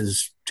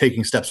is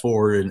taking steps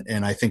forward,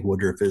 and I think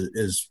Woodruff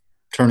is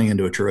turning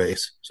into a true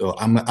ace. So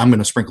I'm going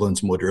to sprinkle in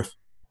some Woodruff.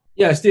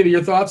 Yeah, Stevie,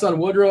 your thoughts on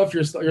Woodruff,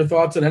 your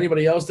thoughts on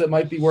anybody else that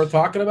might be worth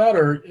talking about,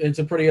 or it's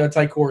a pretty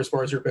tight core as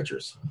far as your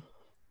pitchers?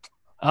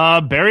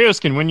 Barrios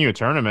can win you a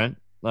tournament.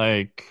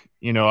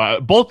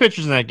 Both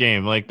pitchers in that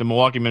game, like the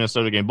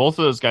Milwaukee-Minnesota game, both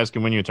of those guys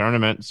can win you a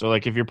tournament. So,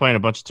 if you're playing a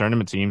bunch of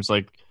tournament teams,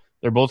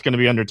 they're both going to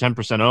be under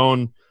 10%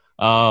 owned.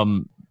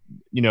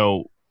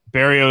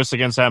 Barrios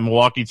against that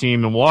Milwaukee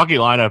team. The Milwaukee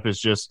lineup is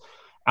just,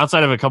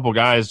 outside of a couple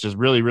guys, just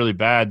really, really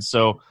bad.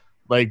 So,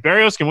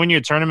 Barrios can win you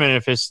a tournament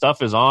if his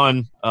stuff is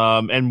on.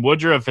 And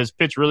Woodruff has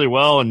pitched really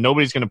well, and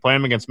nobody's going to play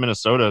him against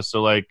Minnesota.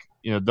 So,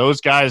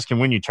 those guys can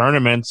win you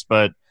tournaments.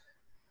 But,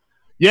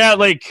 yeah,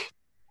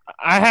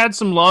 I had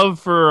some love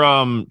for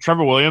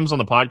Trevor Williams on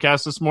the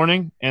podcast this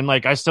morning, and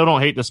I still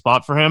don't hate the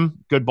spot for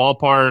him. Good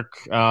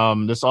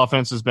ballpark. This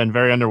offense has been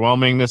very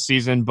underwhelming this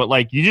season, but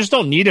you just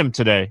don't need him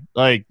today.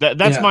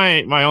 That's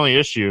my only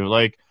issue.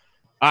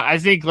 I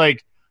think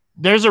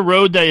there's a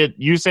road that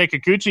Yusei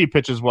Kikuchi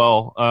pitches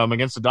well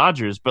against the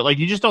Dodgers, but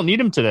you just don't need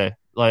him today.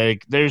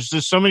 There's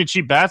just so many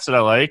cheap bats that I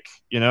like.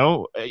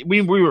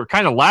 We were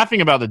kind of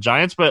laughing about the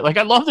Giants, but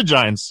I love the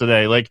Giants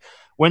today.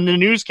 When the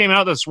news came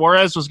out that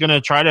Suarez was going to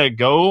try to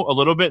go a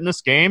little bit in this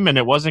game and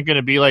it wasn't going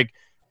to be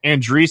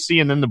Andrisi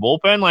and then the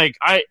bullpen,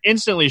 I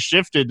instantly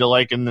shifted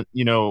to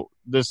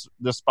this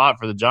spot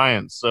for the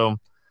Giants. So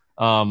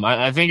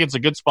I think it's a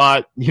good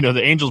spot.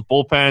 The Angels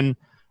bullpen,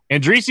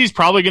 Andrisi's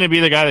probably going to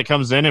be the guy that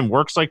comes in and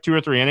works 2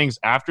 or 3 innings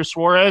after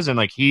Suarez. And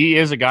he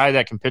is a guy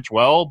that can pitch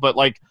well, but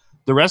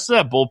the rest of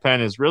that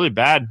bullpen is really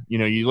bad.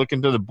 You look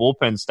into the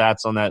bullpen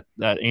stats on that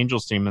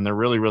Angels team and they're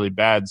really, really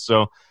bad.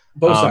 So,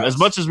 as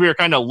much as we were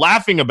kind of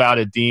laughing about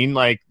it, Dean,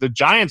 the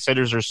Giants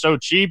hitters are so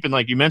cheap.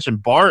 And you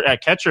mentioned Bart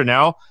at catcher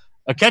now,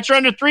 a catcher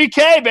under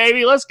 3K,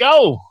 baby. Let's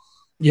go.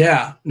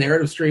 Yeah.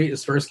 Narrative Street,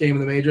 his first game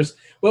in the majors.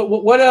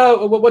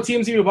 What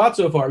teams have you bought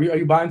so far? Are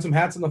you buying some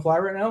hats on the fly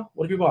right now?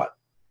 What have you bought?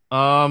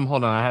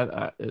 Hold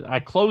on. I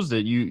closed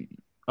it.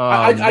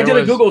 I did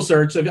a Google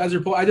search. I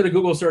did a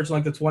Google search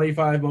on the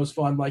 25 most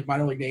fun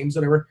minor league names,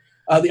 whatever.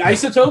 The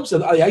Isotopes, are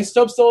the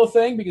Isotopes still a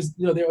thing? Because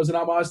there was an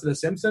homage to the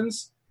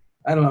Simpsons.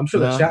 I don't know. I'm sure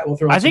the chat will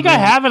throw. I think I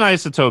have an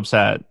Isotopes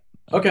hat.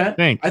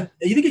 Okay. I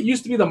think it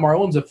used to be the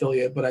Marlins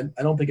affiliate, but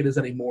I don't think it is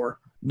anymore.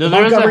 No,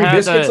 the Montgomery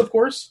Biscuits, of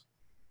course.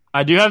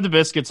 I do have the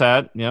Biscuits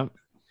hat. Yeah.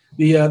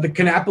 The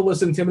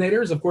Kannapolis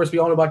Intimidators, of course. We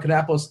all know about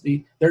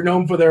Kannapolis. They're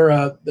known for their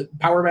the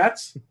power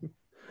bats.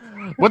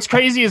 What's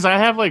crazy is I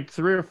have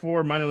 3 or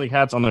 4 minor league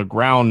hats on the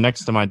ground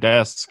next to my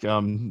desk.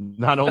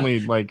 Not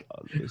only a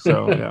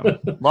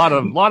lot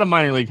of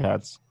minor league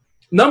hats.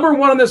 Number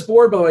one on this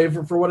board, by the way,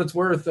 for what it's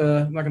worth,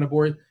 I'm not going to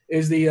bore you,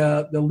 is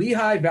the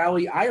Lehigh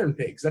Valley Iron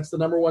Pigs. That's the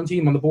number one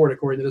team on the board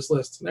according to this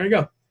list. There you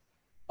go.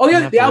 Oh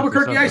yeah, the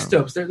Albuquerque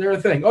Isotopes. They're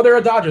a thing. Oh, they're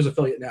a Dodgers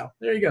affiliate now.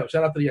 There you go.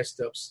 Shout out to the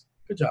Isotopes.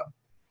 Good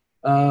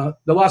job.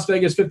 The Las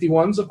Vegas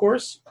 51s, of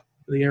course,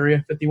 the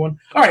area 51.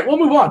 All right, we'll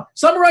move on.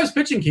 Summarize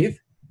pitching, Keith.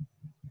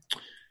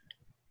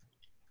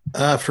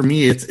 For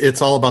me,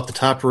 it's all about the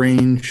top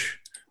range.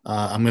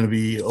 I'm going to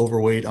be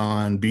overweight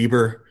on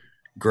Bieber,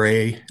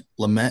 Gray,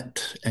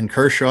 Lamet, and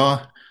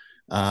Kershaw.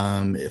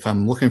 If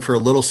I'm looking for a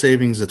little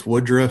savings, it's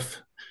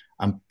Woodruff.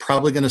 I'm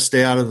probably going to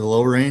stay out of the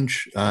low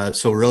range.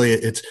 So really,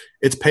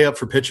 it's pay up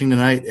for pitching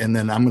tonight, and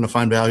then I'm going to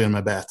find value in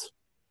my bats.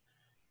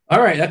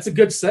 All right, that's a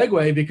good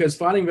segue because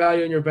finding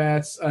value in your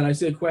bats, and I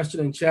see a question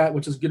in chat,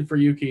 which is good for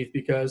you, Keith,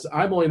 because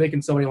I'm only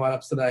making so many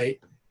lineups tonight.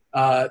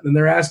 And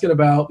they're asking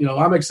about,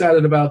 I'm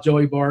excited about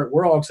Joey Bart.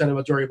 We're all excited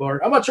about Joey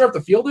Bart. I'm not sure if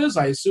the field is.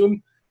 I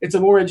assume it's a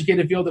more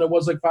educated field than it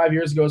was 5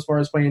 years ago as far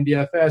as playing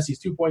DFS. He's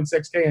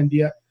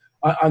 2.6K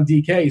on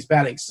DK. He's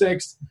batting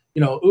sixth,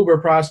 uber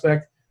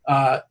prospect.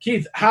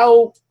 Keith,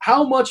 how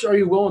much are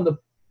you willing to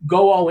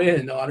go all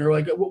in on,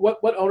 or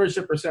what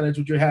ownership percentage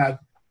would you have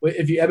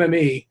if you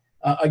MME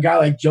a guy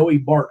like Joey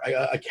Bart,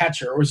 a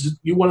catcher, or is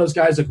you one of those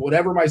guys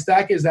whatever my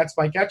stack is, that's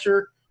my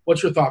catcher?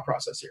 What's your thought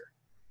process here?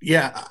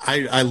 Yeah,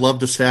 I love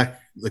to stack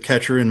the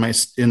catcher in my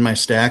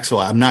stack, so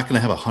I'm not going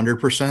to have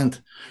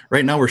 100%.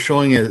 Right now, we're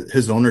showing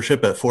his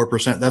ownership at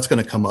 4%. That's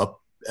going to come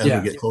up as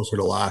we get closer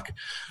to lock.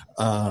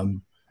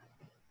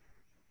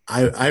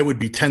 I would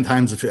be 10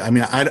 times.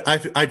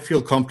 I'd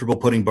feel comfortable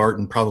putting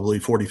Barton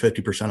probably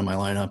 40-50% of my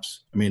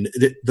lineups. I mean,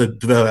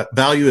 the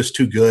value is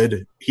too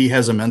good. He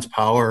has immense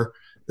power.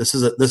 This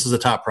is a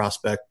top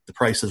prospect. The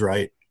price is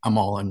right. I'm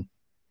all in.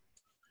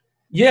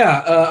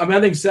 Yeah, I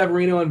think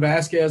Severino and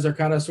Vasquez are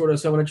kind of sort of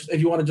so interesting.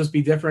 If you want to just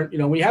be different,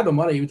 we had the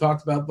money. We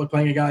talked about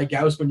playing a guy like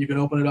Gausman. You can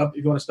open it up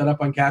if you want to spend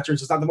up on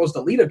catchers. It's not the most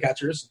elite of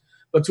catchers,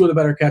 but two of the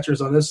better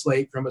catchers on this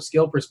slate from a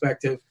skill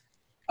perspective.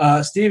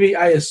 Stevie,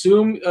 I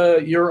assume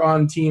you're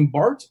on Team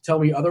Bart. Tell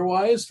me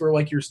otherwise for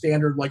like your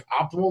standard like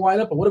optimal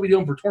lineup. But what are we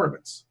doing for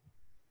tournaments?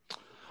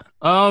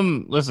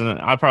 Listen,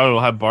 I probably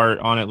will have Bart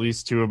on at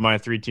least two of my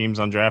three teams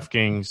on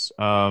DraftKings.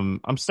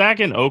 I'm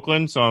stacking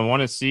Oakland, so I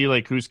want to see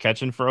like who's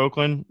catching for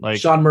Oakland. Like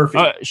Sean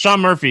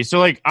Murphy. So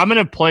like I'm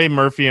gonna play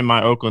Murphy in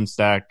my Oakland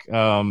stack.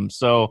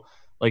 So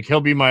like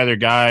he'll be my other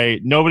guy.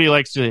 Nobody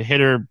likes to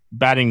hitter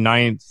batting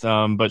ninth,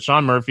 but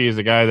Sean Murphy is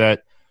a guy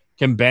that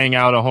can bang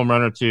out a home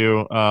run or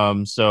two.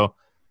 So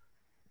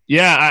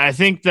yeah, I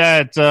think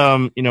that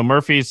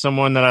Murphy is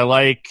someone that I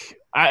like.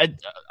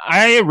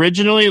 I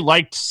originally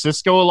liked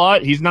Cisco a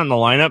lot. He's not in the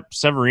lineup.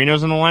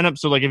 Severino's in the lineup.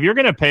 So, like, if you're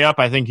going to pay up,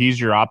 I think he's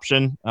your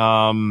option.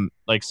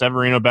 Like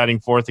Severino batting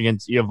fourth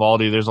against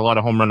Eovaldi. There's a lot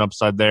of home run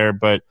upside there.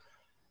 But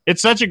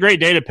it's such a great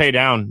day to pay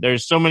down.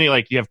 There's so many,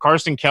 like, you have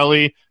Carson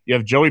Kelly. You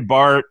have Joey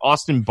Bart,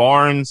 Austin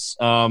Barnes.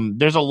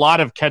 There's a lot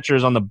of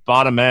catchers on the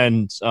bottom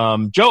end.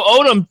 Joe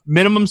Odom,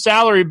 minimum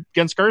salary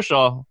against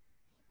Kershaw.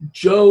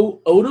 Joe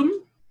Odom?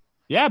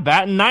 Yeah,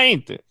 batting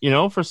ninth,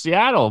 for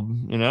Seattle,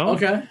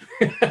 Okay.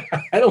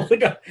 I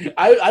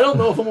don't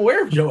know if I'm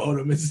aware of Joe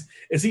Odom.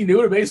 Is he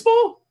new to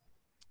baseball?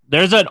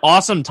 There's an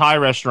awesome Thai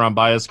restaurant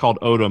by us called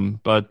Odom,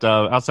 but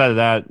outside of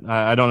that,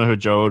 I don't know who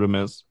Joe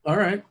Odom is. All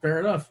right, fair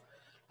enough.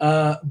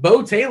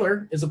 Bo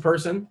Taylor is a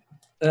person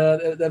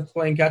that's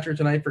playing catcher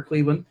tonight for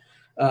Cleveland.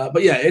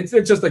 But yeah, it's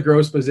just a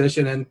gross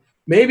position, and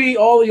maybe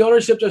all the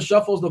ownership just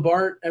shuffles the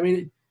Bart. I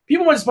mean,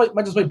 people might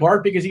just play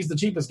Bart because he's the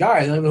cheapest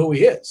guy. They don't know who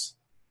he is.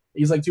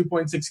 He's like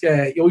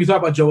 2.6K. You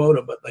talk about Joe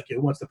Odom, but like who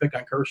wants to pick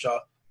on Kershaw?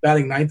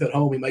 Batting ninth at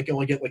home, he might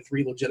only get like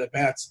 3 legit at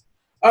bats.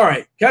 All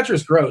right,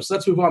 catcher's gross.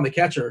 Let's move on to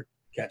catcher.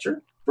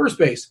 First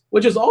base,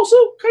 which is also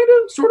kind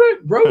of sort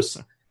of gross.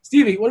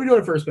 Stevie, what are we doing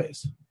at first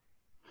base?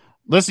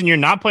 Listen, you're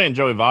not playing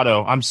Joey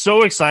Votto. I'm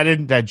so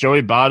excited that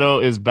Joey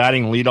Votto is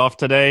batting leadoff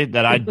today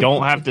that I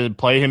don't have to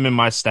play him in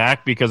my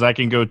stack because I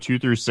can go 2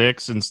 through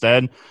 6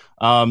 instead.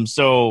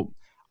 So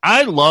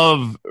I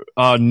love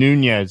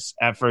Nunez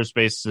at first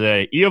base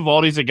today.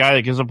 Eovaldi's a guy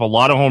that gives up a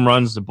lot of home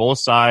runs to both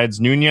sides.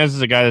 Nunez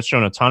is a guy that's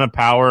shown a ton of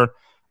power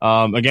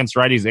against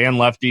righties and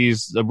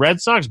lefties. The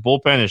Red Sox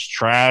bullpen is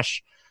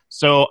trash.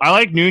 So I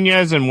like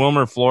Nunez and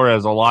Wilmer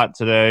Flores a lot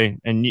today.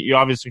 And you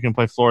obviously can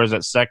play Flores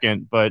at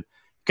second, but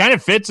kind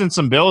of fits in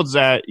some builds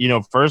at,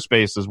 first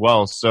base as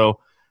well. So,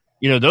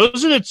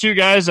 those are the two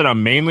guys that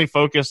I'm mainly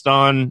focused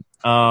on.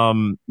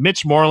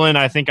 Mitch Moreland,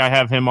 I think I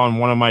have him on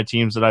one of my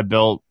teams that I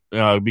built.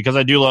 Because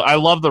I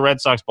love the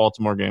Red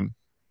Sox-Baltimore game.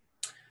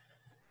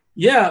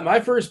 Yeah, my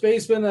first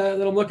baseman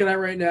that I'm looking at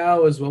right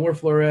now is Wilmer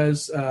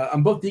Flores.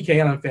 I'm both DK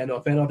and on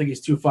FanDuel. FanDuel, I think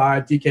he's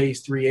 2.5. DK,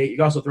 he's 3.8. You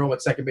can also throw him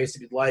at second base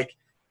if you'd like.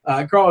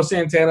 Carlos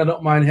Santana,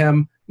 don't mind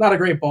him. Not a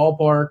great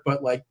ballpark,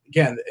 but, like,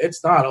 again,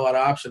 it's not a lot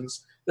of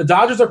options. The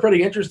Dodgers are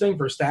pretty interesting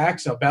for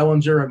stacks.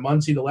 Bellinger and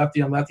Muncy, the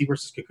lefty on lefty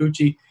versus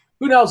Kikuchi.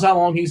 Who knows how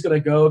long he's going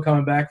to go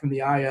coming back from the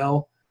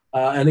IL.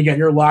 And again,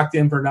 you're locked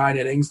in for 9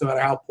 innings, no matter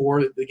how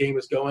poor the game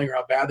is going or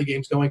how bad the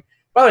game's going.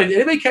 By the way, did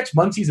anybody catch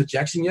Muncy's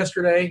ejection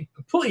yesterday?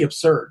 Completely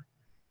absurd.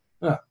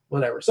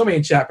 Whatever. Somebody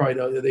in chat probably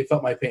know that they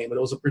felt my pain, but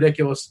it was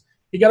ridiculous.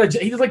 He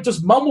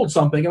just mumbled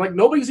something, and like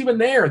nobody's even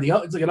there.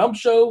 It's like an ump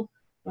show.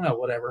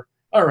 Whatever.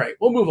 All right,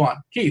 we'll move on.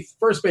 Keith,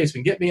 first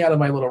baseman, get me out of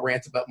my little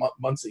rant about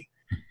Muncy.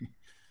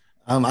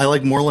 I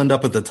like Moreland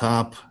up at the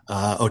top.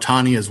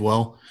 Ohtani as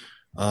well.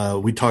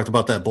 We talked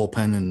about that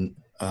bullpen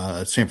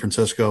in San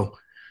Francisco.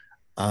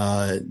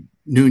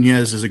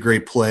 Nunez is a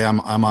great play.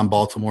 I'm on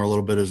Baltimore a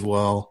little bit as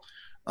well.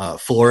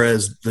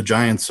 Flores, the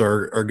Giants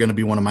are going to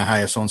be one of my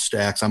highest owned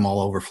stacks. I'm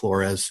all over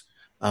Flores.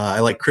 I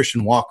like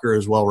Christian Walker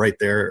as well, right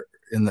there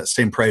in that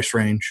same price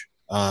range.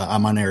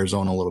 I'm on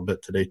Arizona a little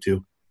bit today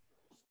too.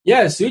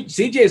 Yeah,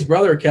 CJ's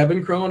brother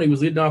Kevin Crone, he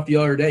was leading off the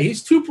other day.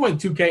 He's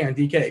 2.2K on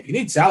DK. If you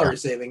need salary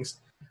savings,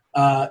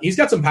 he's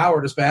got some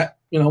power to spat.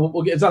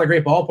 It's not a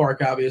great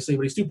ballpark, obviously,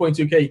 but he's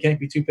 2.2K. You can't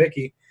be too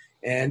picky.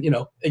 And,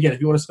 again,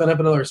 if you want to spend up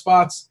in other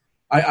spots,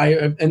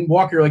 and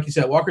Walker, like you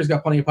said, Walker's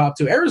got plenty of pop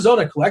too.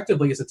 Arizona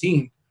collectively as a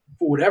team,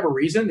 for whatever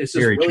reason, is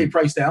just really cheap.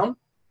 Priced down.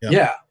 Yep.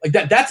 Yeah,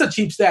 like that's a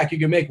cheap stack you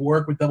can make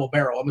work with double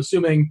barrel. I'm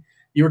assuming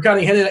you were kind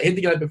of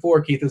hinting at it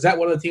before, Keith. Is that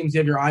one of the teams you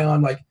have your eye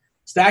on? Like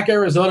stack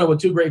Arizona with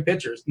 2 great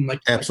pitchers. And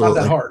absolutely. It's not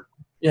that hard.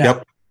 Yeah.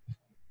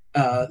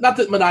 Yep. Not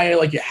that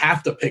Manaea you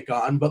have to pick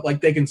on, but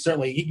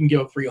he can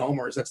give up 3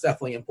 homers. That's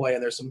definitely in play,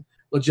 and there's some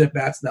legit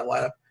bats in that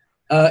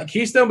lineup.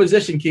 Keystone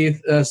position,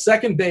 Keith.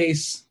 Second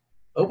base.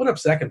 Open up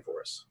second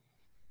for us.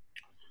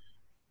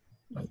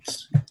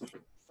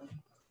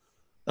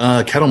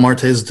 Ketel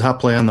Marte is the top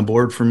play on the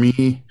board for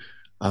me.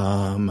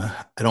 I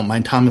don't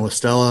mind Tommy La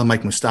Stella,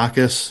 Mike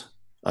Moustakas.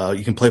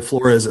 You can play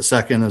Flores at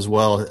second as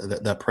well.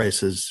 That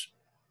price is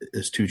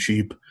too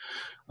cheap.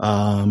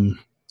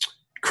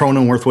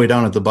 Cronenworth way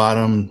down at the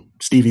bottom.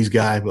 Stevie's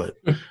guy, but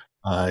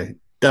I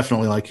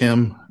definitely like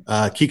him.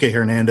 Kike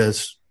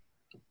Hernandez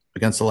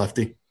against the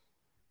lefty.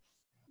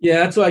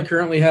 Yeah, that's what I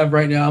currently have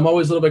right now. I'm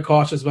always a little bit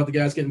cautious about the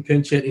guys getting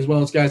pinch hit. He's one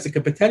of those guys that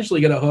could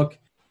potentially get a hook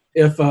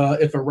if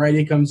a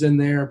righty comes in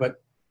there.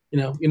 But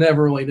You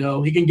never really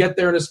know. He can get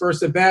there in his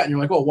first at bat, and you're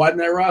like, oh, why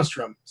didn't I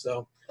roster him?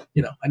 So,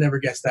 I never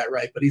guessed that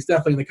right. But he's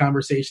definitely in the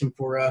conversation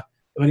for if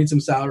I need some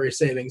salary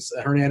savings.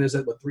 Hernandez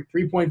at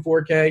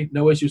 3.4K,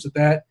 no issues with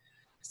that.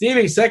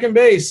 Stevie, second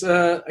base,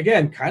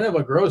 again, kind of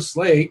a gross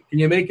slate. Can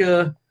you make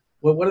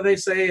what do they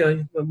say?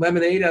 A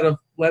lemonade out of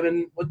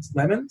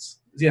lemons?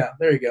 Yeah,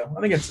 there you go.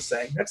 I think that's the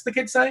saying. That's the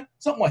kids saying?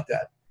 Something like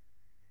that.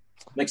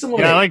 Make some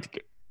lemonade.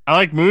 Yeah, I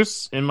like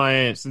Moose in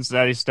my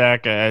Cincinnati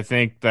stack. I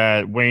think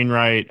that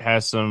Wainwright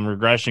has some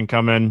regression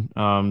coming.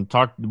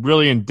 Talked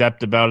really in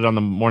depth about it on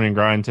the morning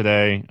grind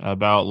today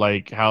about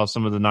like how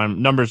some of the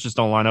numbers just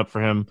don't line up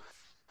for him.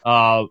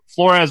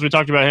 Flores, we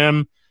talked about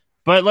him,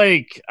 but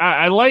like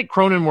I like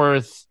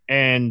Cronenworth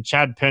and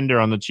Chad Pinder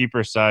on the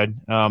cheaper side.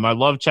 I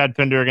love Chad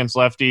Pinder against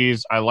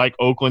lefties. I like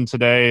Oakland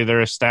today.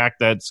 They're a stack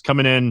that's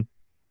coming in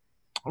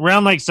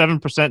around like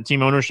 7%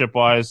 team ownership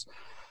wise.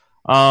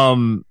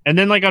 And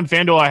then like on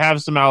FanDuel, I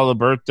have some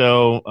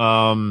Aliberto,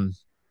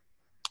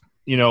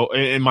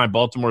 in my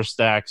Baltimore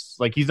stacks.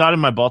 Like he's not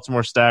in my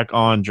Baltimore stack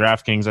on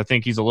DraftKings. I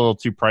think he's a little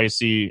too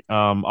pricey,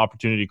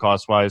 opportunity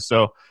cost wise.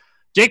 So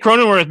Jake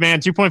Cronenworth,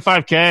 man,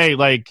 2.5K.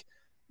 Like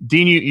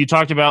Dean, you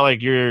talked about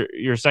like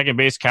your second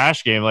base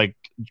cash game. Like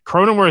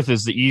Cronenworth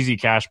is the easy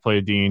cash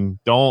play, Dean.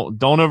 Don't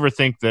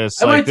overthink this.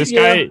 Like this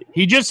guy,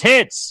 he just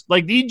hits.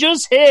 Like he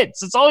just hits.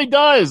 That's all he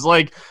does.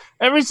 Like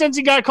ever since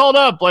he got called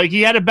up, like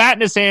he had a bat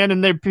in his hand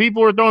and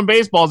people were throwing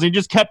baseballs and he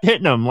just kept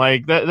hitting them.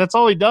 Like that's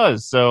all he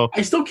does. So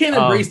I still can't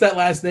embrace that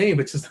last name.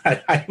 It's just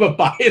I have a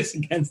bias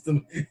against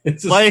him.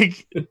 It's just...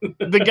 like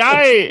the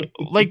guy,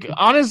 like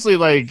honestly,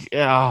 like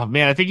oh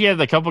man, I think he had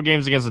a couple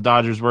games against the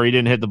Dodgers where he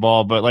didn't hit the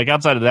ball, but like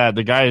outside of that,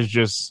 the guy is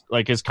just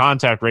like his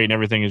contact rate and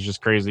everything is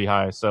just crazy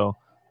high. So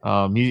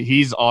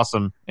he's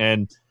awesome.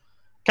 And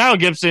Kyle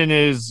Gibson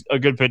is a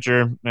good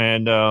pitcher,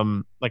 and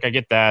I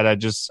get that.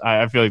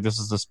 I feel like this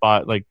is the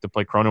spot like to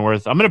play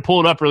Cronenworth. I'm going to pull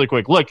it up really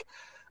quick. Look,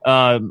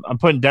 I'm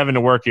putting Devin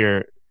to work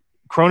here.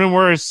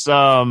 Cronenworth's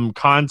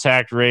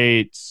contact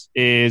rate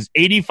is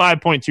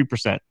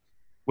 85.2%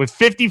 with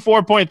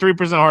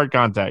 54.3% hard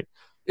contact.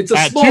 It's a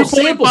small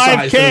sample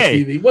size,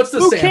 Stevie. What's the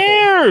Who sample? Who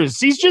cares?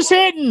 He's just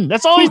hitting.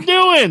 That's all he's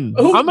doing.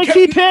 I'm going to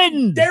keep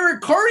hitting.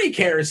 Derek Carty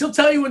cares. He'll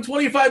tell you in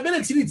 25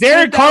 minutes.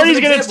 Derek Carty's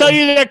going to tell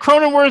you that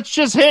Cronenworth's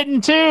just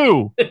hitting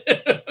too.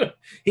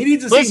 He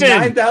needs to see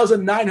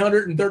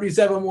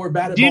 9,937 more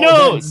batted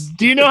ball events.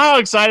 Do you know how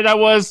excited I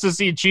was to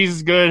see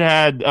Cheese Good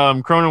had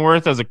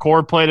Cronenworth as a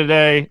core play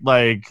today?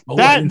 Like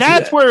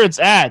that's where it's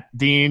at,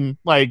 Dean.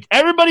 Like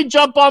everybody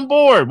jump on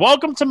board.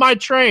 Welcome to my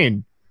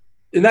train.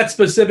 And that's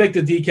specific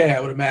to DK, I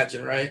would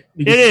imagine, right?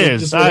 It is.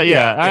 Just I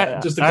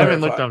clarify.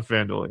 haven't looked on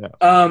FanDuel yet.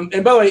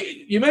 And by the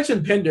way, you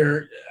mentioned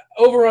Pinder.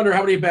 Over under,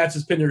 how many bats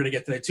is Pinder going to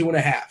get today?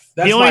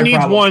 2.5. He only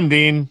needs one,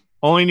 Dean.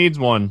 Only needs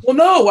one. Well,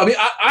 no. I mean,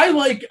 I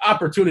like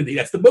opportunity.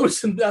 That's the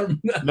most.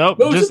 Nope.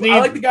 I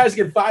like the guys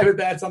that get 5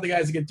 at-bats, not the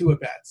guys that get 2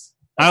 at-bats.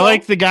 I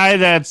like the guy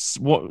that's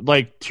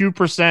like 2%,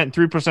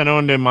 3%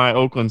 owned in my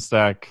Oakland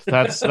stack.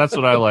 That's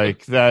what I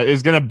like. That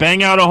is going to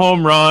bang out a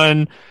home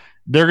run.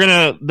 They're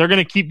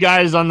gonna keep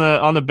guys on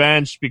the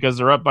bench because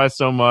they're up by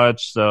so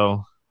much.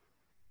 So,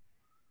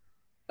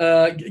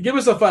 give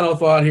us a final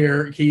thought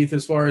here, Keith,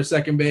 as far as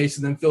second base,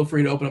 and then feel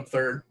free to open up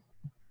third.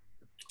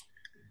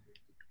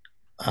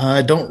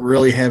 I don't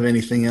really have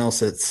anything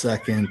else at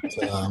second.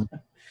 I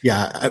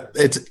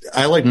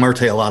like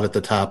Marte a lot at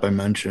the top. I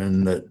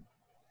mentioned that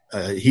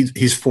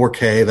he's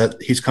 4K.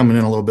 That he's coming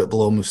in a little bit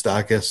below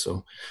Moustakas.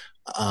 So,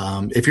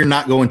 if you're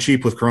not going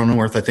cheap with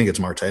Cronenworth, I think it's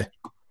Marte.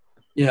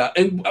 Yeah,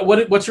 and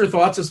what's your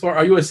thoughts as far?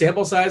 Are you a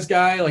sample size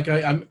guy? Like,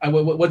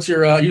 what's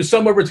your? Are you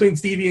somewhere between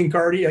Stevie and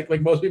Carty,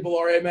 like most people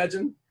are, I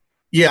imagine.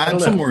 Yeah, I'm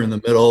somewhere in the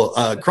middle.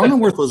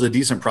 Cronenworth was a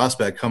decent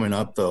prospect coming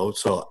up, though,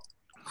 so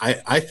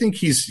I think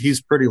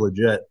he's pretty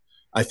legit.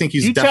 I think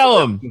he's. You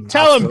tell him,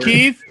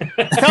 Keith.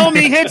 Tell him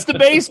he hits the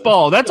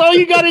baseball. That's all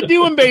you got to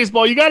do in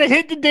baseball. You got to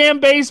hit the damn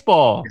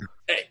baseball.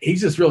 He's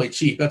just really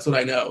cheap. That's what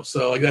I know.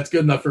 So like that's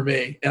good enough for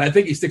me. And I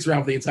think he sticks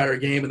around for the entire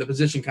game, and the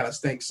position kind of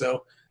stinks.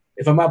 So.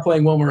 If I'm not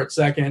playing Wilmer at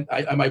second,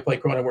 I might play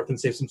Cronenworth and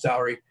save some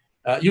salary.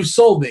 You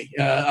sold me.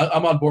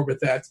 I'm on board with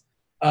that.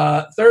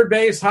 Third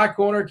base, hot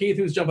corner. Keith,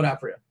 who's jumping out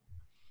for you?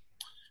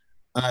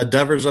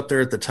 Devers up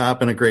there at the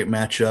top in a great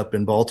matchup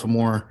in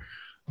Baltimore.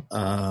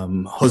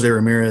 Jose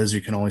Ramirez,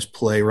 you can always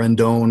play.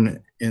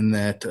 Rendon in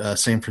that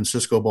San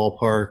Francisco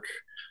ballpark.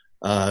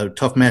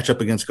 Tough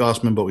matchup against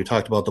Gossman, but we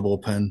talked about the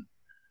bullpen.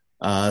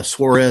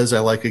 Suarez, I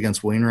like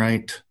against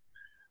Wainwright.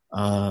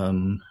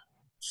 Let's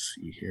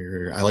see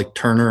here. I like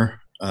Turner.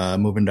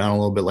 Moving down a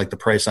little bit, like the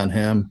price on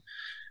him.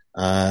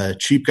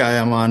 Cheap guy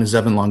I'm on is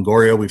Evan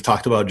Longoria. We've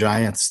talked about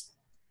Giants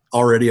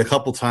already a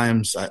couple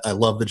times. I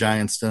love the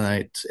Giants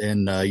tonight,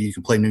 and you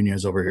can play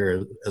Nunez over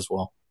here as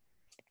well.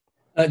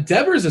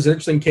 Devers is an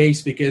interesting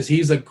case because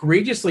he's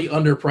egregiously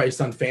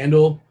underpriced on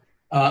FanDuel.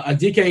 On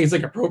DK, he's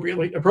like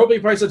appropriately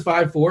priced at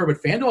 5.4,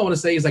 but FanDuel, I want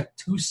to say, is like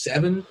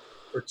 2.7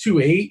 or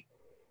 2.8.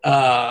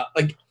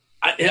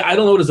 I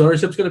don't know what his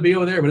ownership's going to be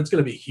over there, but it's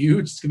going to be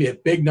huge. It's going to be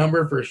a big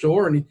number for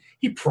sure. And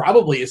he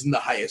probably isn't the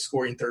highest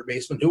scoring third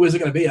baseman. Who is it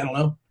going to be? I don't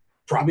know.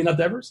 Probably not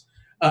Devers.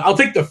 I'll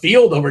take the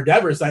field over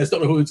Devers. I just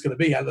don't know who it's going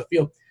to be out of the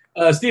field.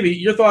 Stevie,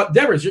 your thought,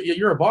 Devers,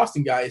 you're a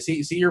Boston guy. Is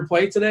he your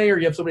play today, or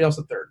you have somebody else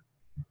at third?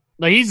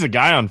 Like, he's the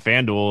guy on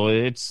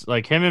FanDuel. It's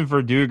like him and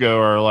Verdugo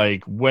are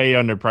like way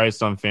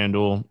underpriced on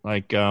FanDuel.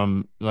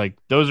 Like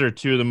those are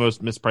two of the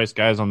most mispriced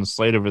guys on the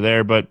slate over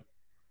there. But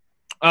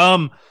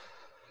I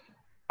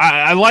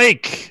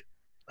like,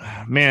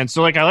 man.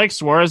 So like I like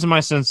Suarez in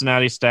my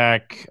Cincinnati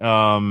stack.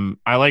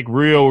 I like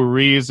Rio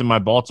Ruiz in my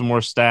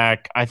Baltimore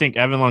stack. I think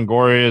Evan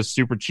Longoria is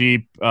super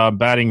cheap,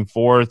 batting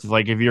fourth.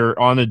 Like if you're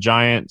on the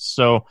Giants,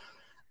 so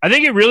I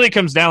think it really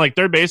comes down like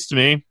third base to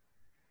me.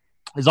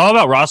 It's all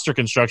about roster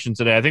construction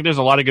today. I think there's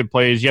a lot of good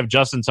plays. You have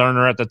Justin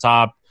Turner at the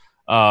top.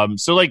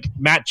 So like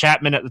Matt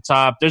Chapman at the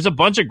top. There's a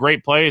bunch of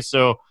great plays.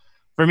 So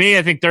for me,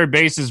 I think third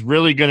base is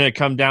really going to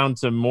come down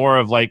to more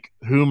of like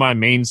who my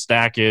main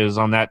stack is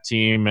on that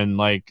team. And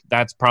like,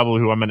 that's probably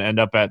who I'm going to end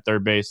up at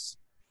third base.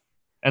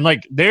 And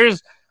like, I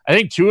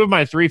think 2 of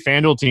my 3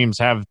 FanDuel teams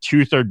have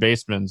 2 third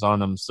basemen on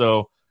them.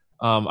 So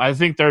I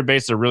think third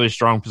base is a really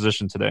strong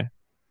position today.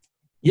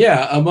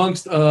 Yeah,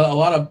 amongst a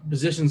lot of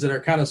positions that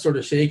are kind of sort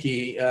of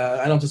shaky,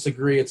 I don't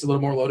disagree. It's a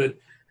little more loaded.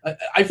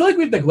 I feel like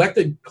we've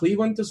neglected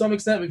Cleveland to some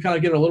extent. We've kind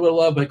of given a little bit of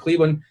love, but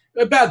Cleveland,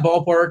 a bad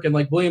ballpark, and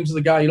like Williams is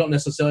a guy you don't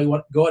necessarily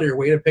want to go out of your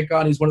way to pick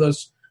on. He's one of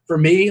those, for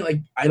me,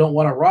 like I don't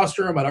want to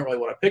roster him. I don't really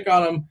want to pick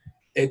on him.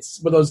 It's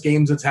one of those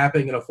games that's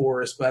happening in a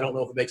forest, but I don't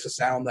know if it makes a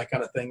sound, that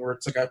kind of thing, where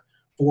it's like a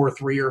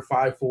 4-3 or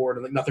 5-4,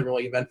 and like nothing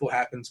really eventful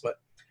happens. But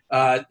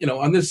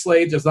on this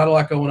slate, there's not a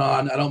lot going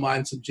on. I don't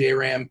mind some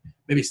J-Ram,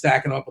 maybe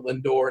stacking up with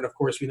Lindor. And, of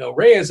course, we know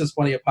Reyes has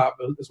plenty of pop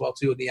as well,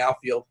 too, in the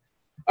outfield.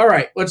 All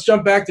right, let's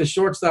jump back to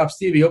shortstop.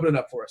 Stevie, open it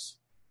up for us.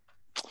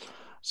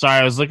 Sorry,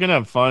 I was looking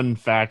at fun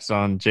facts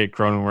on Jake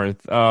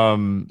Cronenworth.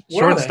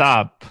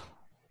 Shortstop.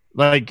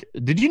 Like,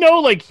 did you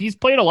know, like, he's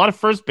played a lot of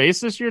first base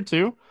this year,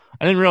 too?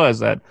 I didn't realize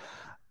that.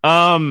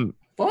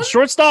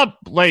 Shortstop,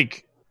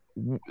 like,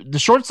 the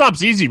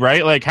shortstop's easy,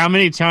 right? Like, how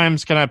many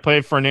times can I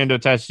play Fernando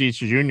Tatis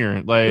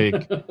Jr.?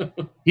 Like,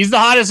 he's the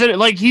hottest hitter.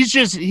 Like,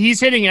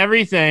 he's hitting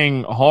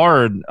everything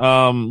hard.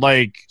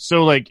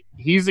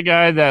 He's the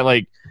guy that,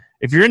 like,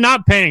 if you're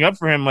not paying up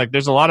for him, like,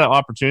 there's a lot of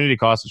opportunity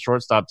cost at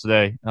shortstop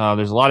today.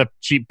 There's a lot of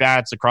cheap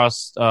bats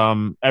across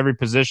every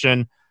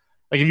position.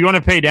 Like, if you want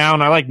to pay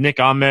down, I like Nick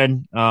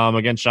Ahmed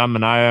against Sean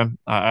Manaea.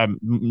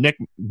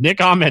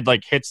 Nick Ahmed,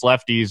 like, hits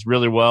lefties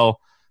really well.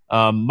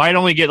 Might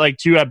only get like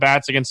 2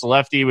 at-bats against the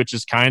lefty, which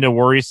is kind of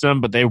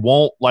worrisome, but they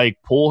won't like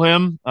pull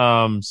him.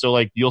 So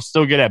like you'll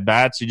still get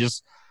at-bats. You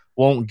just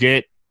won't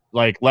get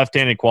like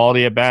left-handed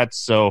quality at-bats.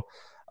 So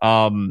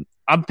I'm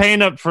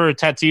paying up for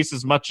Tatis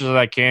as much as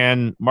I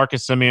can.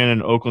 Marcus Semien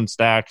and Oakland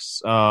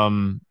stacks.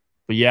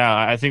 But yeah,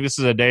 I think this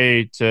is a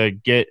day to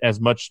get as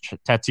much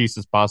Tatis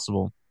as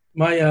possible.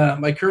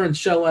 My current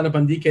shell lineup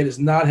on DK does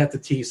not have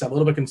Tatis. I'm a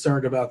little bit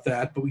concerned about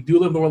that, but we do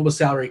live in the world of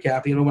salary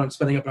cap, even when I'm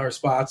spending up in our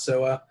spots.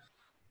 So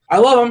I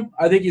love him.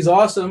 I think he's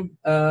awesome.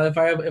 If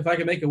I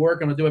can make it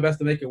work, I'm going to do my best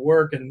to make it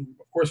work. And,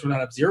 of course, we're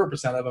not up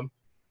 0% of them.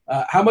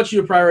 How much are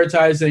you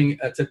prioritizing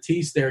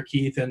Tatis there,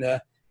 Keith?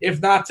 And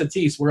if not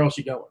Tatis, where else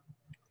are you going?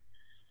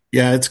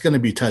 Yeah, it's going to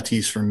be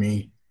Tatis for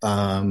me.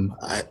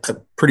 A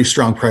pretty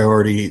strong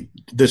priority.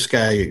 This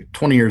guy,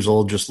 20 years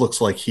old, just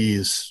looks like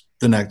he's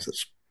the next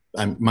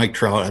Mike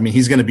Trout. I mean,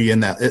 he's going to be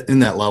in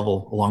that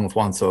level along with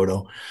Juan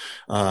Soto.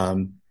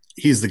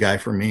 He's the guy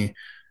for me.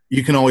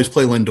 You can always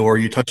play Lindor.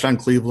 You touched on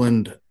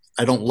Cleveland.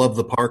 I don't love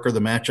the park or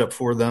the matchup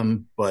for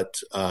them, but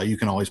you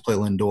can always play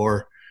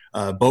Lindor.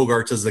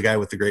 Bogarts is the guy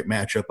with the great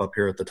matchup up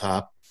here at the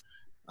top.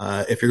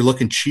 If you're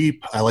looking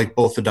cheap, I like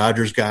both the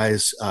Dodgers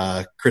guys,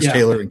 Chris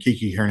Taylor and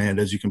Kiki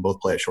Hernandez. You can both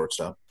play at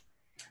shortstop.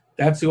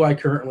 That's who I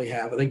currently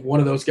have. I think one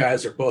of those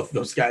guys or both of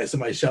those guys in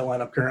my shell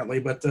lineup currently,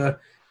 but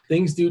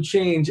things do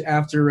change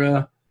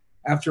after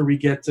we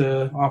get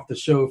off the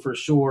show for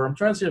sure. I'm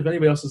trying to see if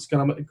anybody else is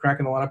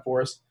cracking the lineup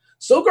for us.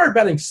 Sogard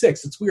batting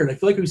 6th. It's weird. I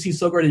feel like we see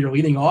Sogard either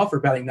leading off or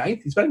batting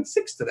 9th. He's batting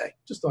 6th today.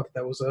 Just thought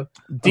that was a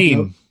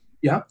Dean.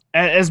 Yeah.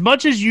 As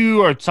much as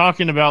you are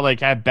talking about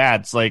like at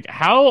bats, like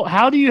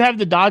how do you have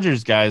the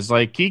Dodgers guys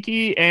like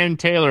Kiki and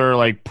Taylor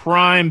like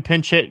prime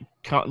pinch hit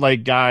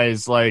like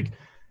guys like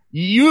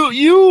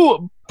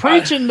you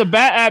preaching the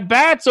at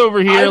bats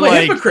over here? I'm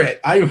a hypocrite.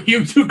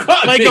 You two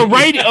caught like me.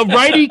 a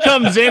righty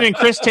comes in and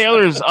Chris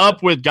Taylor's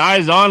up with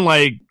guys on.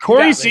 Like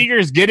Corey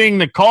Seager's getting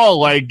the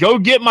call. Like go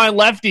get my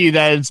lefty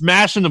that's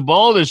mashing the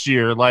ball this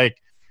year. Like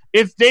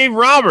it's Dave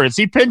Roberts.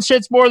 He pinch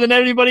hits more than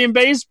anybody in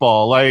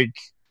baseball. Like.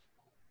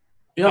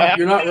 Yeah,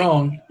 you're not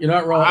wrong. You're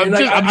not wrong.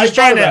 I'm just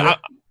trying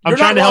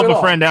to help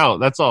a friend out.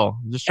 That's all.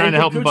 I'm just trying to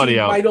help a buddy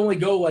out. Might only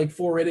go like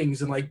 4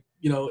 innings, and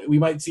we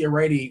might see a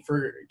righty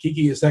for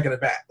Kiki a second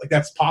at bat. Like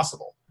that's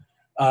possible.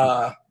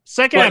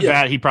 Second at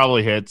bat, he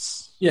probably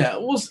hits. Yeah,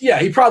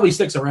 he probably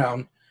sticks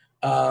around.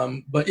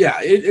 But yeah,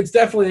 it's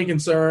definitely a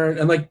concern.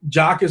 And like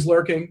Jock is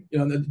lurking.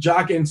 The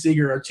Jock and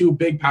Seager are 2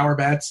 big power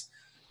bats.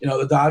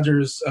 The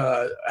Dodgers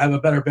have a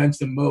better bench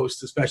than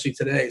most, especially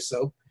today.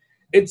 So.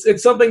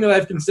 It's something that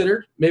I've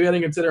considered. Maybe I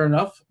didn't consider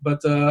enough, but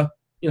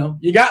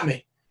you got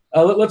me.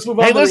 Let's move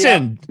on. Hey,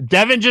 listen,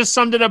 Devin just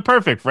summed it up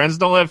perfect. Friends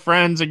don't let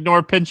friends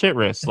ignore pinch hit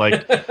risk.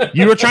 Like,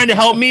 you were trying to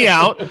help me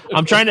out.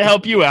 I'm trying to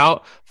help you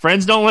out.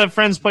 Friends don't let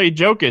friends play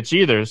Jokic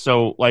either.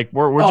 So, like,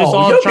 we're just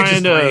all Jokic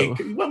trying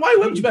to. Why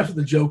wouldn't you bet for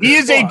the Joker? He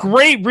is a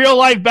great real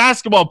life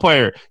basketball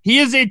player. He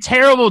is a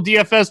terrible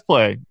DFS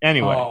play.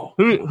 Anyway,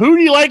 who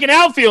do you like in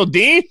outfield,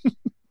 Dean?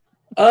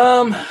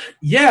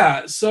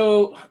 Yeah.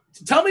 So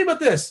tell me about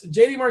this.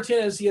 JD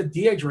Martinez, he had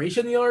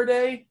dehydration the other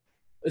day.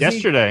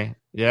 Yesterday.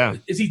 Yeah.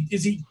 Is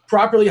he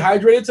properly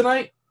hydrated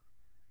tonight?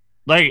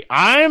 Like,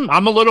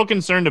 I'm a little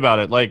concerned about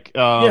it. Like,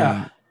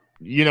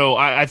 you know,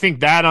 I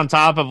think that on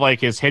top of like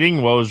his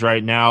hitting woes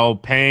right now,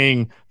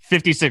 paying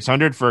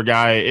 $5,600 for a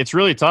guy, it's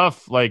really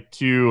tough.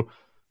 Like you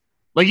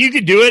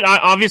could do it.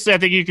 Obviously, I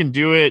think you can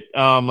do it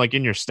like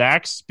in your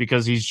stacks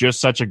because he's just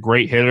such a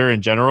great hitter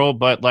in general.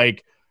 But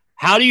like,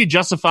 how do you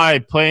justify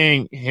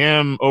playing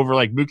him over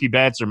like Mookie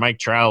Betts or Mike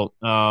Trout?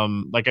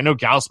 Like, I know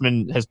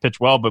Gausman has pitched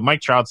well, but Mike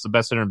Trout's the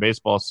best hitter in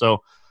baseball.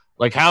 So,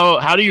 like,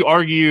 how do you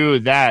argue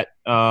that?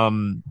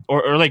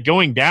 Or like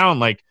going down,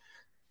 like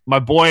my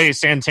boy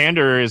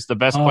Santander is the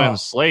best play on the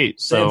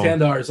slate. So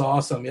Santander is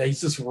awesome. Yeah,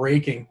 he's just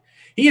raking.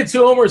 He had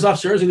 2 homers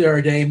off Scherzer the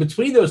other day. And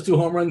between those 2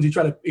 home runs, he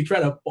tried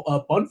to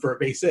bunt for a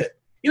base hit.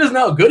 He doesn't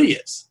know how good he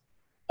is.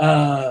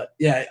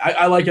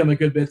 I like him a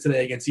good bit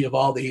today against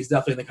Eovaldi. He's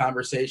definitely in the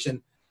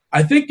conversation.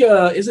 I think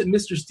is it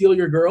Mr. Steal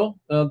Your Girl,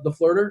 the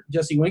flirter,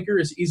 Jesse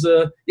Winker?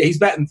 He's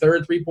batting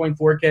third,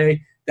 3.4K.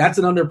 That's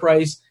an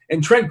underprice.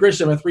 And Trent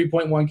Grisham at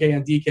 3.1K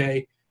on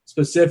DK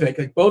specific.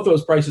 Like, both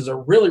those prices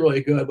are really, really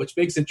good, which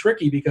makes it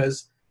tricky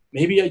because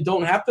maybe I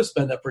don't have to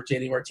spend up for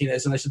JD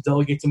Martinez and I should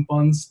delegate some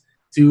funds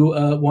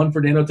to one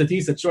Fernando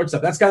Tatis at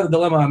shortstop. That's kind of the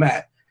dilemma I'm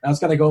at. I was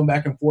kind of going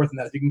back and forth in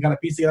that. If you can kind of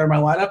piece together my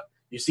lineup,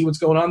 you see what's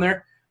going on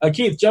there.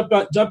 Keith,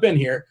 jump in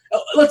here.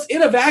 Let's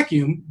in a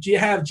vacuum. Do you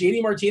have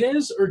JD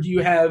Martinez or do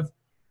you have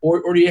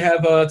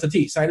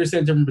Tatis? I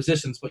understand different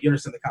positions, but you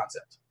understand the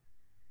concept.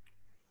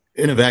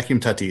 In a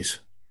vacuum, Tatis.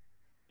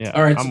 Yeah,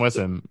 all right. I'm with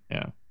him.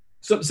 Yeah.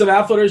 Some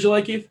outfielders you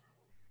like, Keith?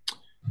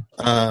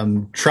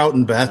 Trout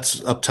and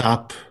Betts up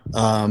top.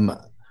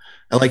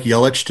 I like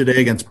Yelich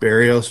today against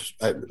Berrios.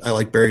 I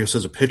like Berrios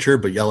as a pitcher,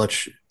 but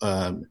Yelich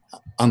on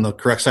the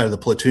correct side of the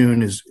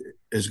platoon is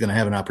going to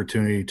have an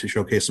opportunity to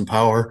showcase some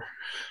power.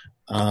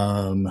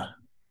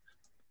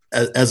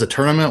 As a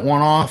tournament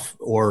one-off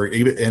or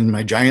even in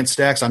my giant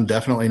stacks, I'm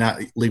definitely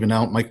not leaving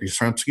out Mike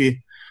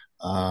Yastrzemski.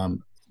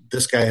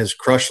 This guy has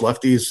crushed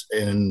lefties,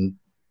 and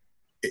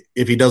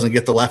if he doesn't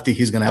get the lefty,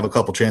 he's going to have a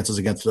couple chances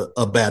against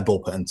a bad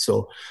bullpen.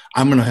 So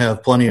I'm going to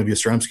have plenty of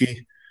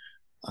Yastrzemski.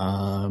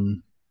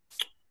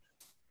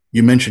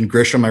 You mentioned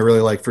Grisham I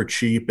really like for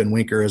cheap, and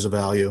Winker as a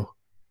value.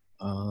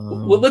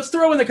 Well, let's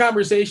throw in the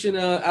conversation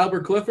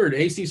Albert Clifford,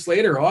 AC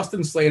Slater,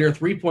 Austin Slater,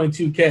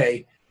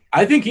 3.2K.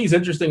 I think he's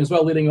interesting as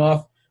well, leading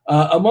off.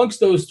 Amongst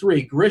those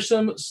three,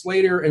 Grisham,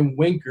 Slater, and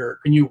Winker,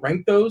 can you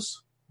rank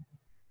those?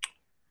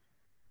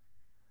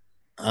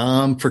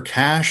 For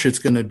cash, it's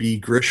going to be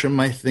Grisham,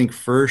 I think,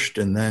 first,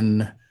 and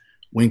then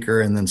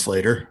Winker, and then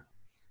Slater.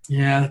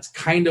 Yeah, that's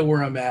kind of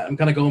where I'm at. I'm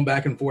kind of going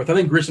back and forth. I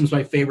think Grisham's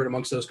my favorite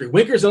amongst those three.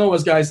 Winker's one of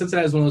those guys.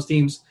 Cincinnati's one of those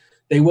teams.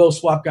 They will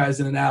swap guys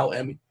in and out,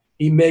 and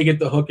he may get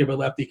the hook if a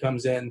lefty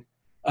comes in.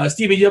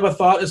 Stevie, do you have a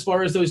thought as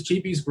far as those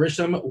cheapies,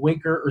 Grisham,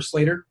 Winker, or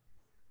Slater?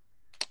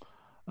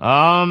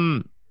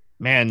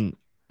 Man,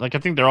 like I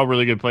think they're all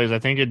really good plays. I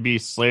think it'd be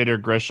Slater,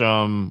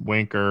 Grisham,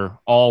 Winker,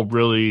 all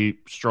really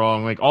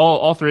strong. Like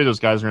all three of those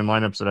guys are in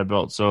lineups that I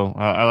built, so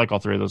I like all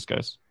three of those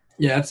guys.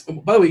 Yeah,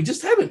 by the way, we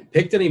just haven't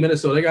picked any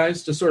Minnesota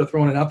guys. Just sort of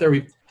throwing it out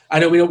there. I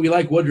know we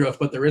like Woodruff,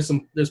 but there's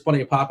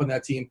plenty of pop in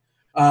that team.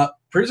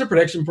 Here's a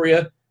prediction for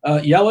you.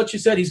 Yelich, you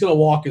said he's going to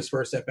walk his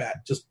first at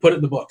bat. Just put it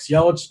in the books.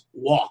 Yelich,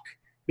 walk.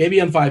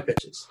 Maybe on 5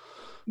 pitches.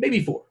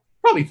 Maybe 4.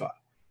 Probably 5.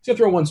 He's going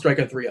to throw 1 strike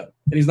on 3 out.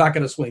 And he's not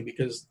going to swing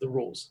because the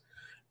rules.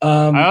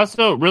 I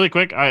also, really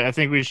quick, I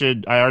think we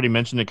should, I already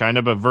mentioned it kind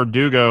of, but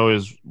Verdugo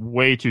is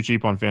way too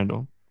cheap on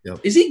FanDuel. Yep.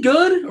 Is he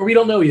good or we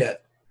don't know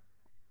yet?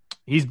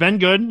 He's been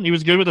good. He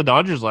was good with the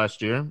Dodgers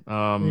last year.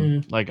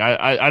 Like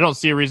I don't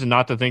see a reason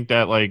not to think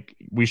that like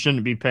we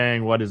shouldn't be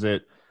paying, what is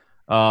it?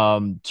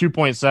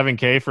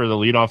 2.7K for the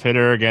leadoff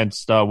hitter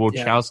against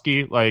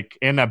Wojciechowski, like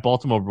in that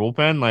Baltimore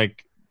bullpen.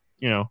 Like,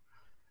 you know,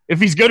 if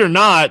he's good or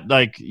not,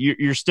 like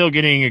you're still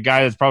getting a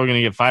guy that's probably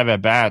going to get 5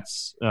 at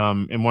bats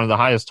in one of the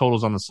highest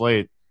totals on the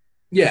slate.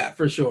 Yeah,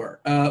 for sure.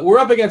 We're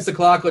up against the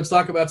clock. Let's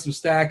talk about some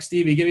stacks.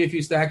 Stevie, give me a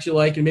few stacks you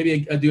like, and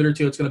maybe a dude or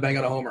two that's going to bang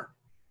out a homer.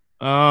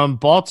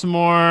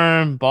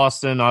 Baltimore,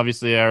 Boston,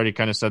 obviously I already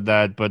kind of said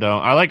that, but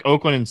I like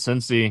Oakland and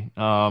Cincy.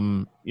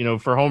 You know,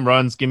 for home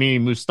runs, give me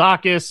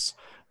Moustakas,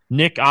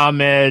 Nick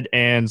Ahmed,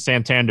 and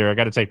Santander. I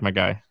got to take my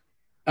guy.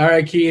 All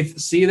right, Keith,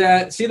 see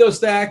those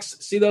stacks,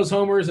 see those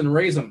homers, and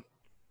raise them.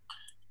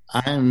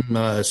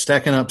 I'm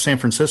stacking up San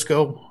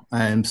Francisco.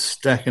 I'm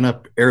stacking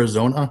up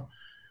Arizona.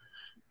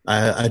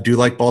 I do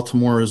like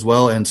Baltimore as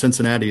well, and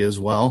Cincinnati as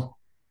well.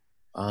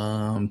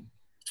 To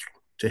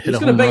hit Who's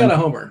going to bang out a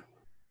homer?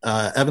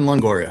 Evan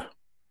Longoria.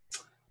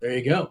 There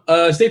you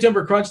go. Stay tuned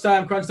for Crunch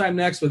Time. Crunch Time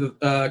next with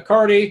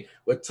Cardi,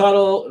 with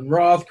Tuttle and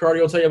Roth.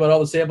 Cardi will tell you about all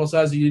the sample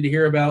sizes you need to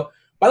hear about.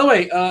 By the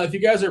way, if you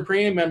guys are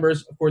premium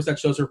members, of course that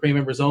shows for premium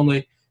members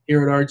only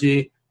here at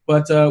RG.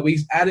 But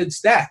we've added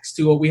stacks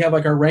to what we have,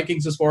 like our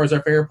rankings as far as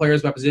our favorite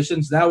players by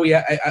positions. Now we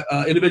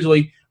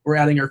individually we're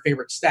adding our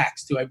favorite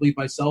stacks to. I believe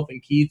myself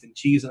and Keith and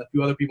Cheese and a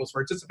few other people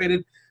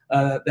participated.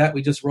 That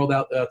we just rolled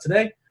out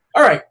today.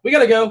 All right, we got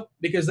to go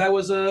because that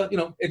was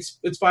it's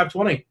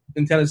 5:20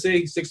 in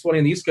Tennessee, 6:20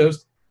 in the East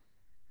Coast,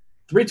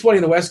 3:20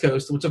 in the West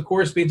Coast, which of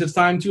course means it's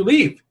time to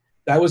leave.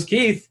 That was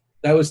Keith.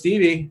 That was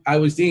Stevie. I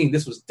was Dean.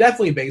 This was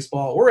definitely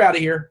baseball. We're out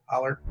of here.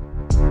 Holler.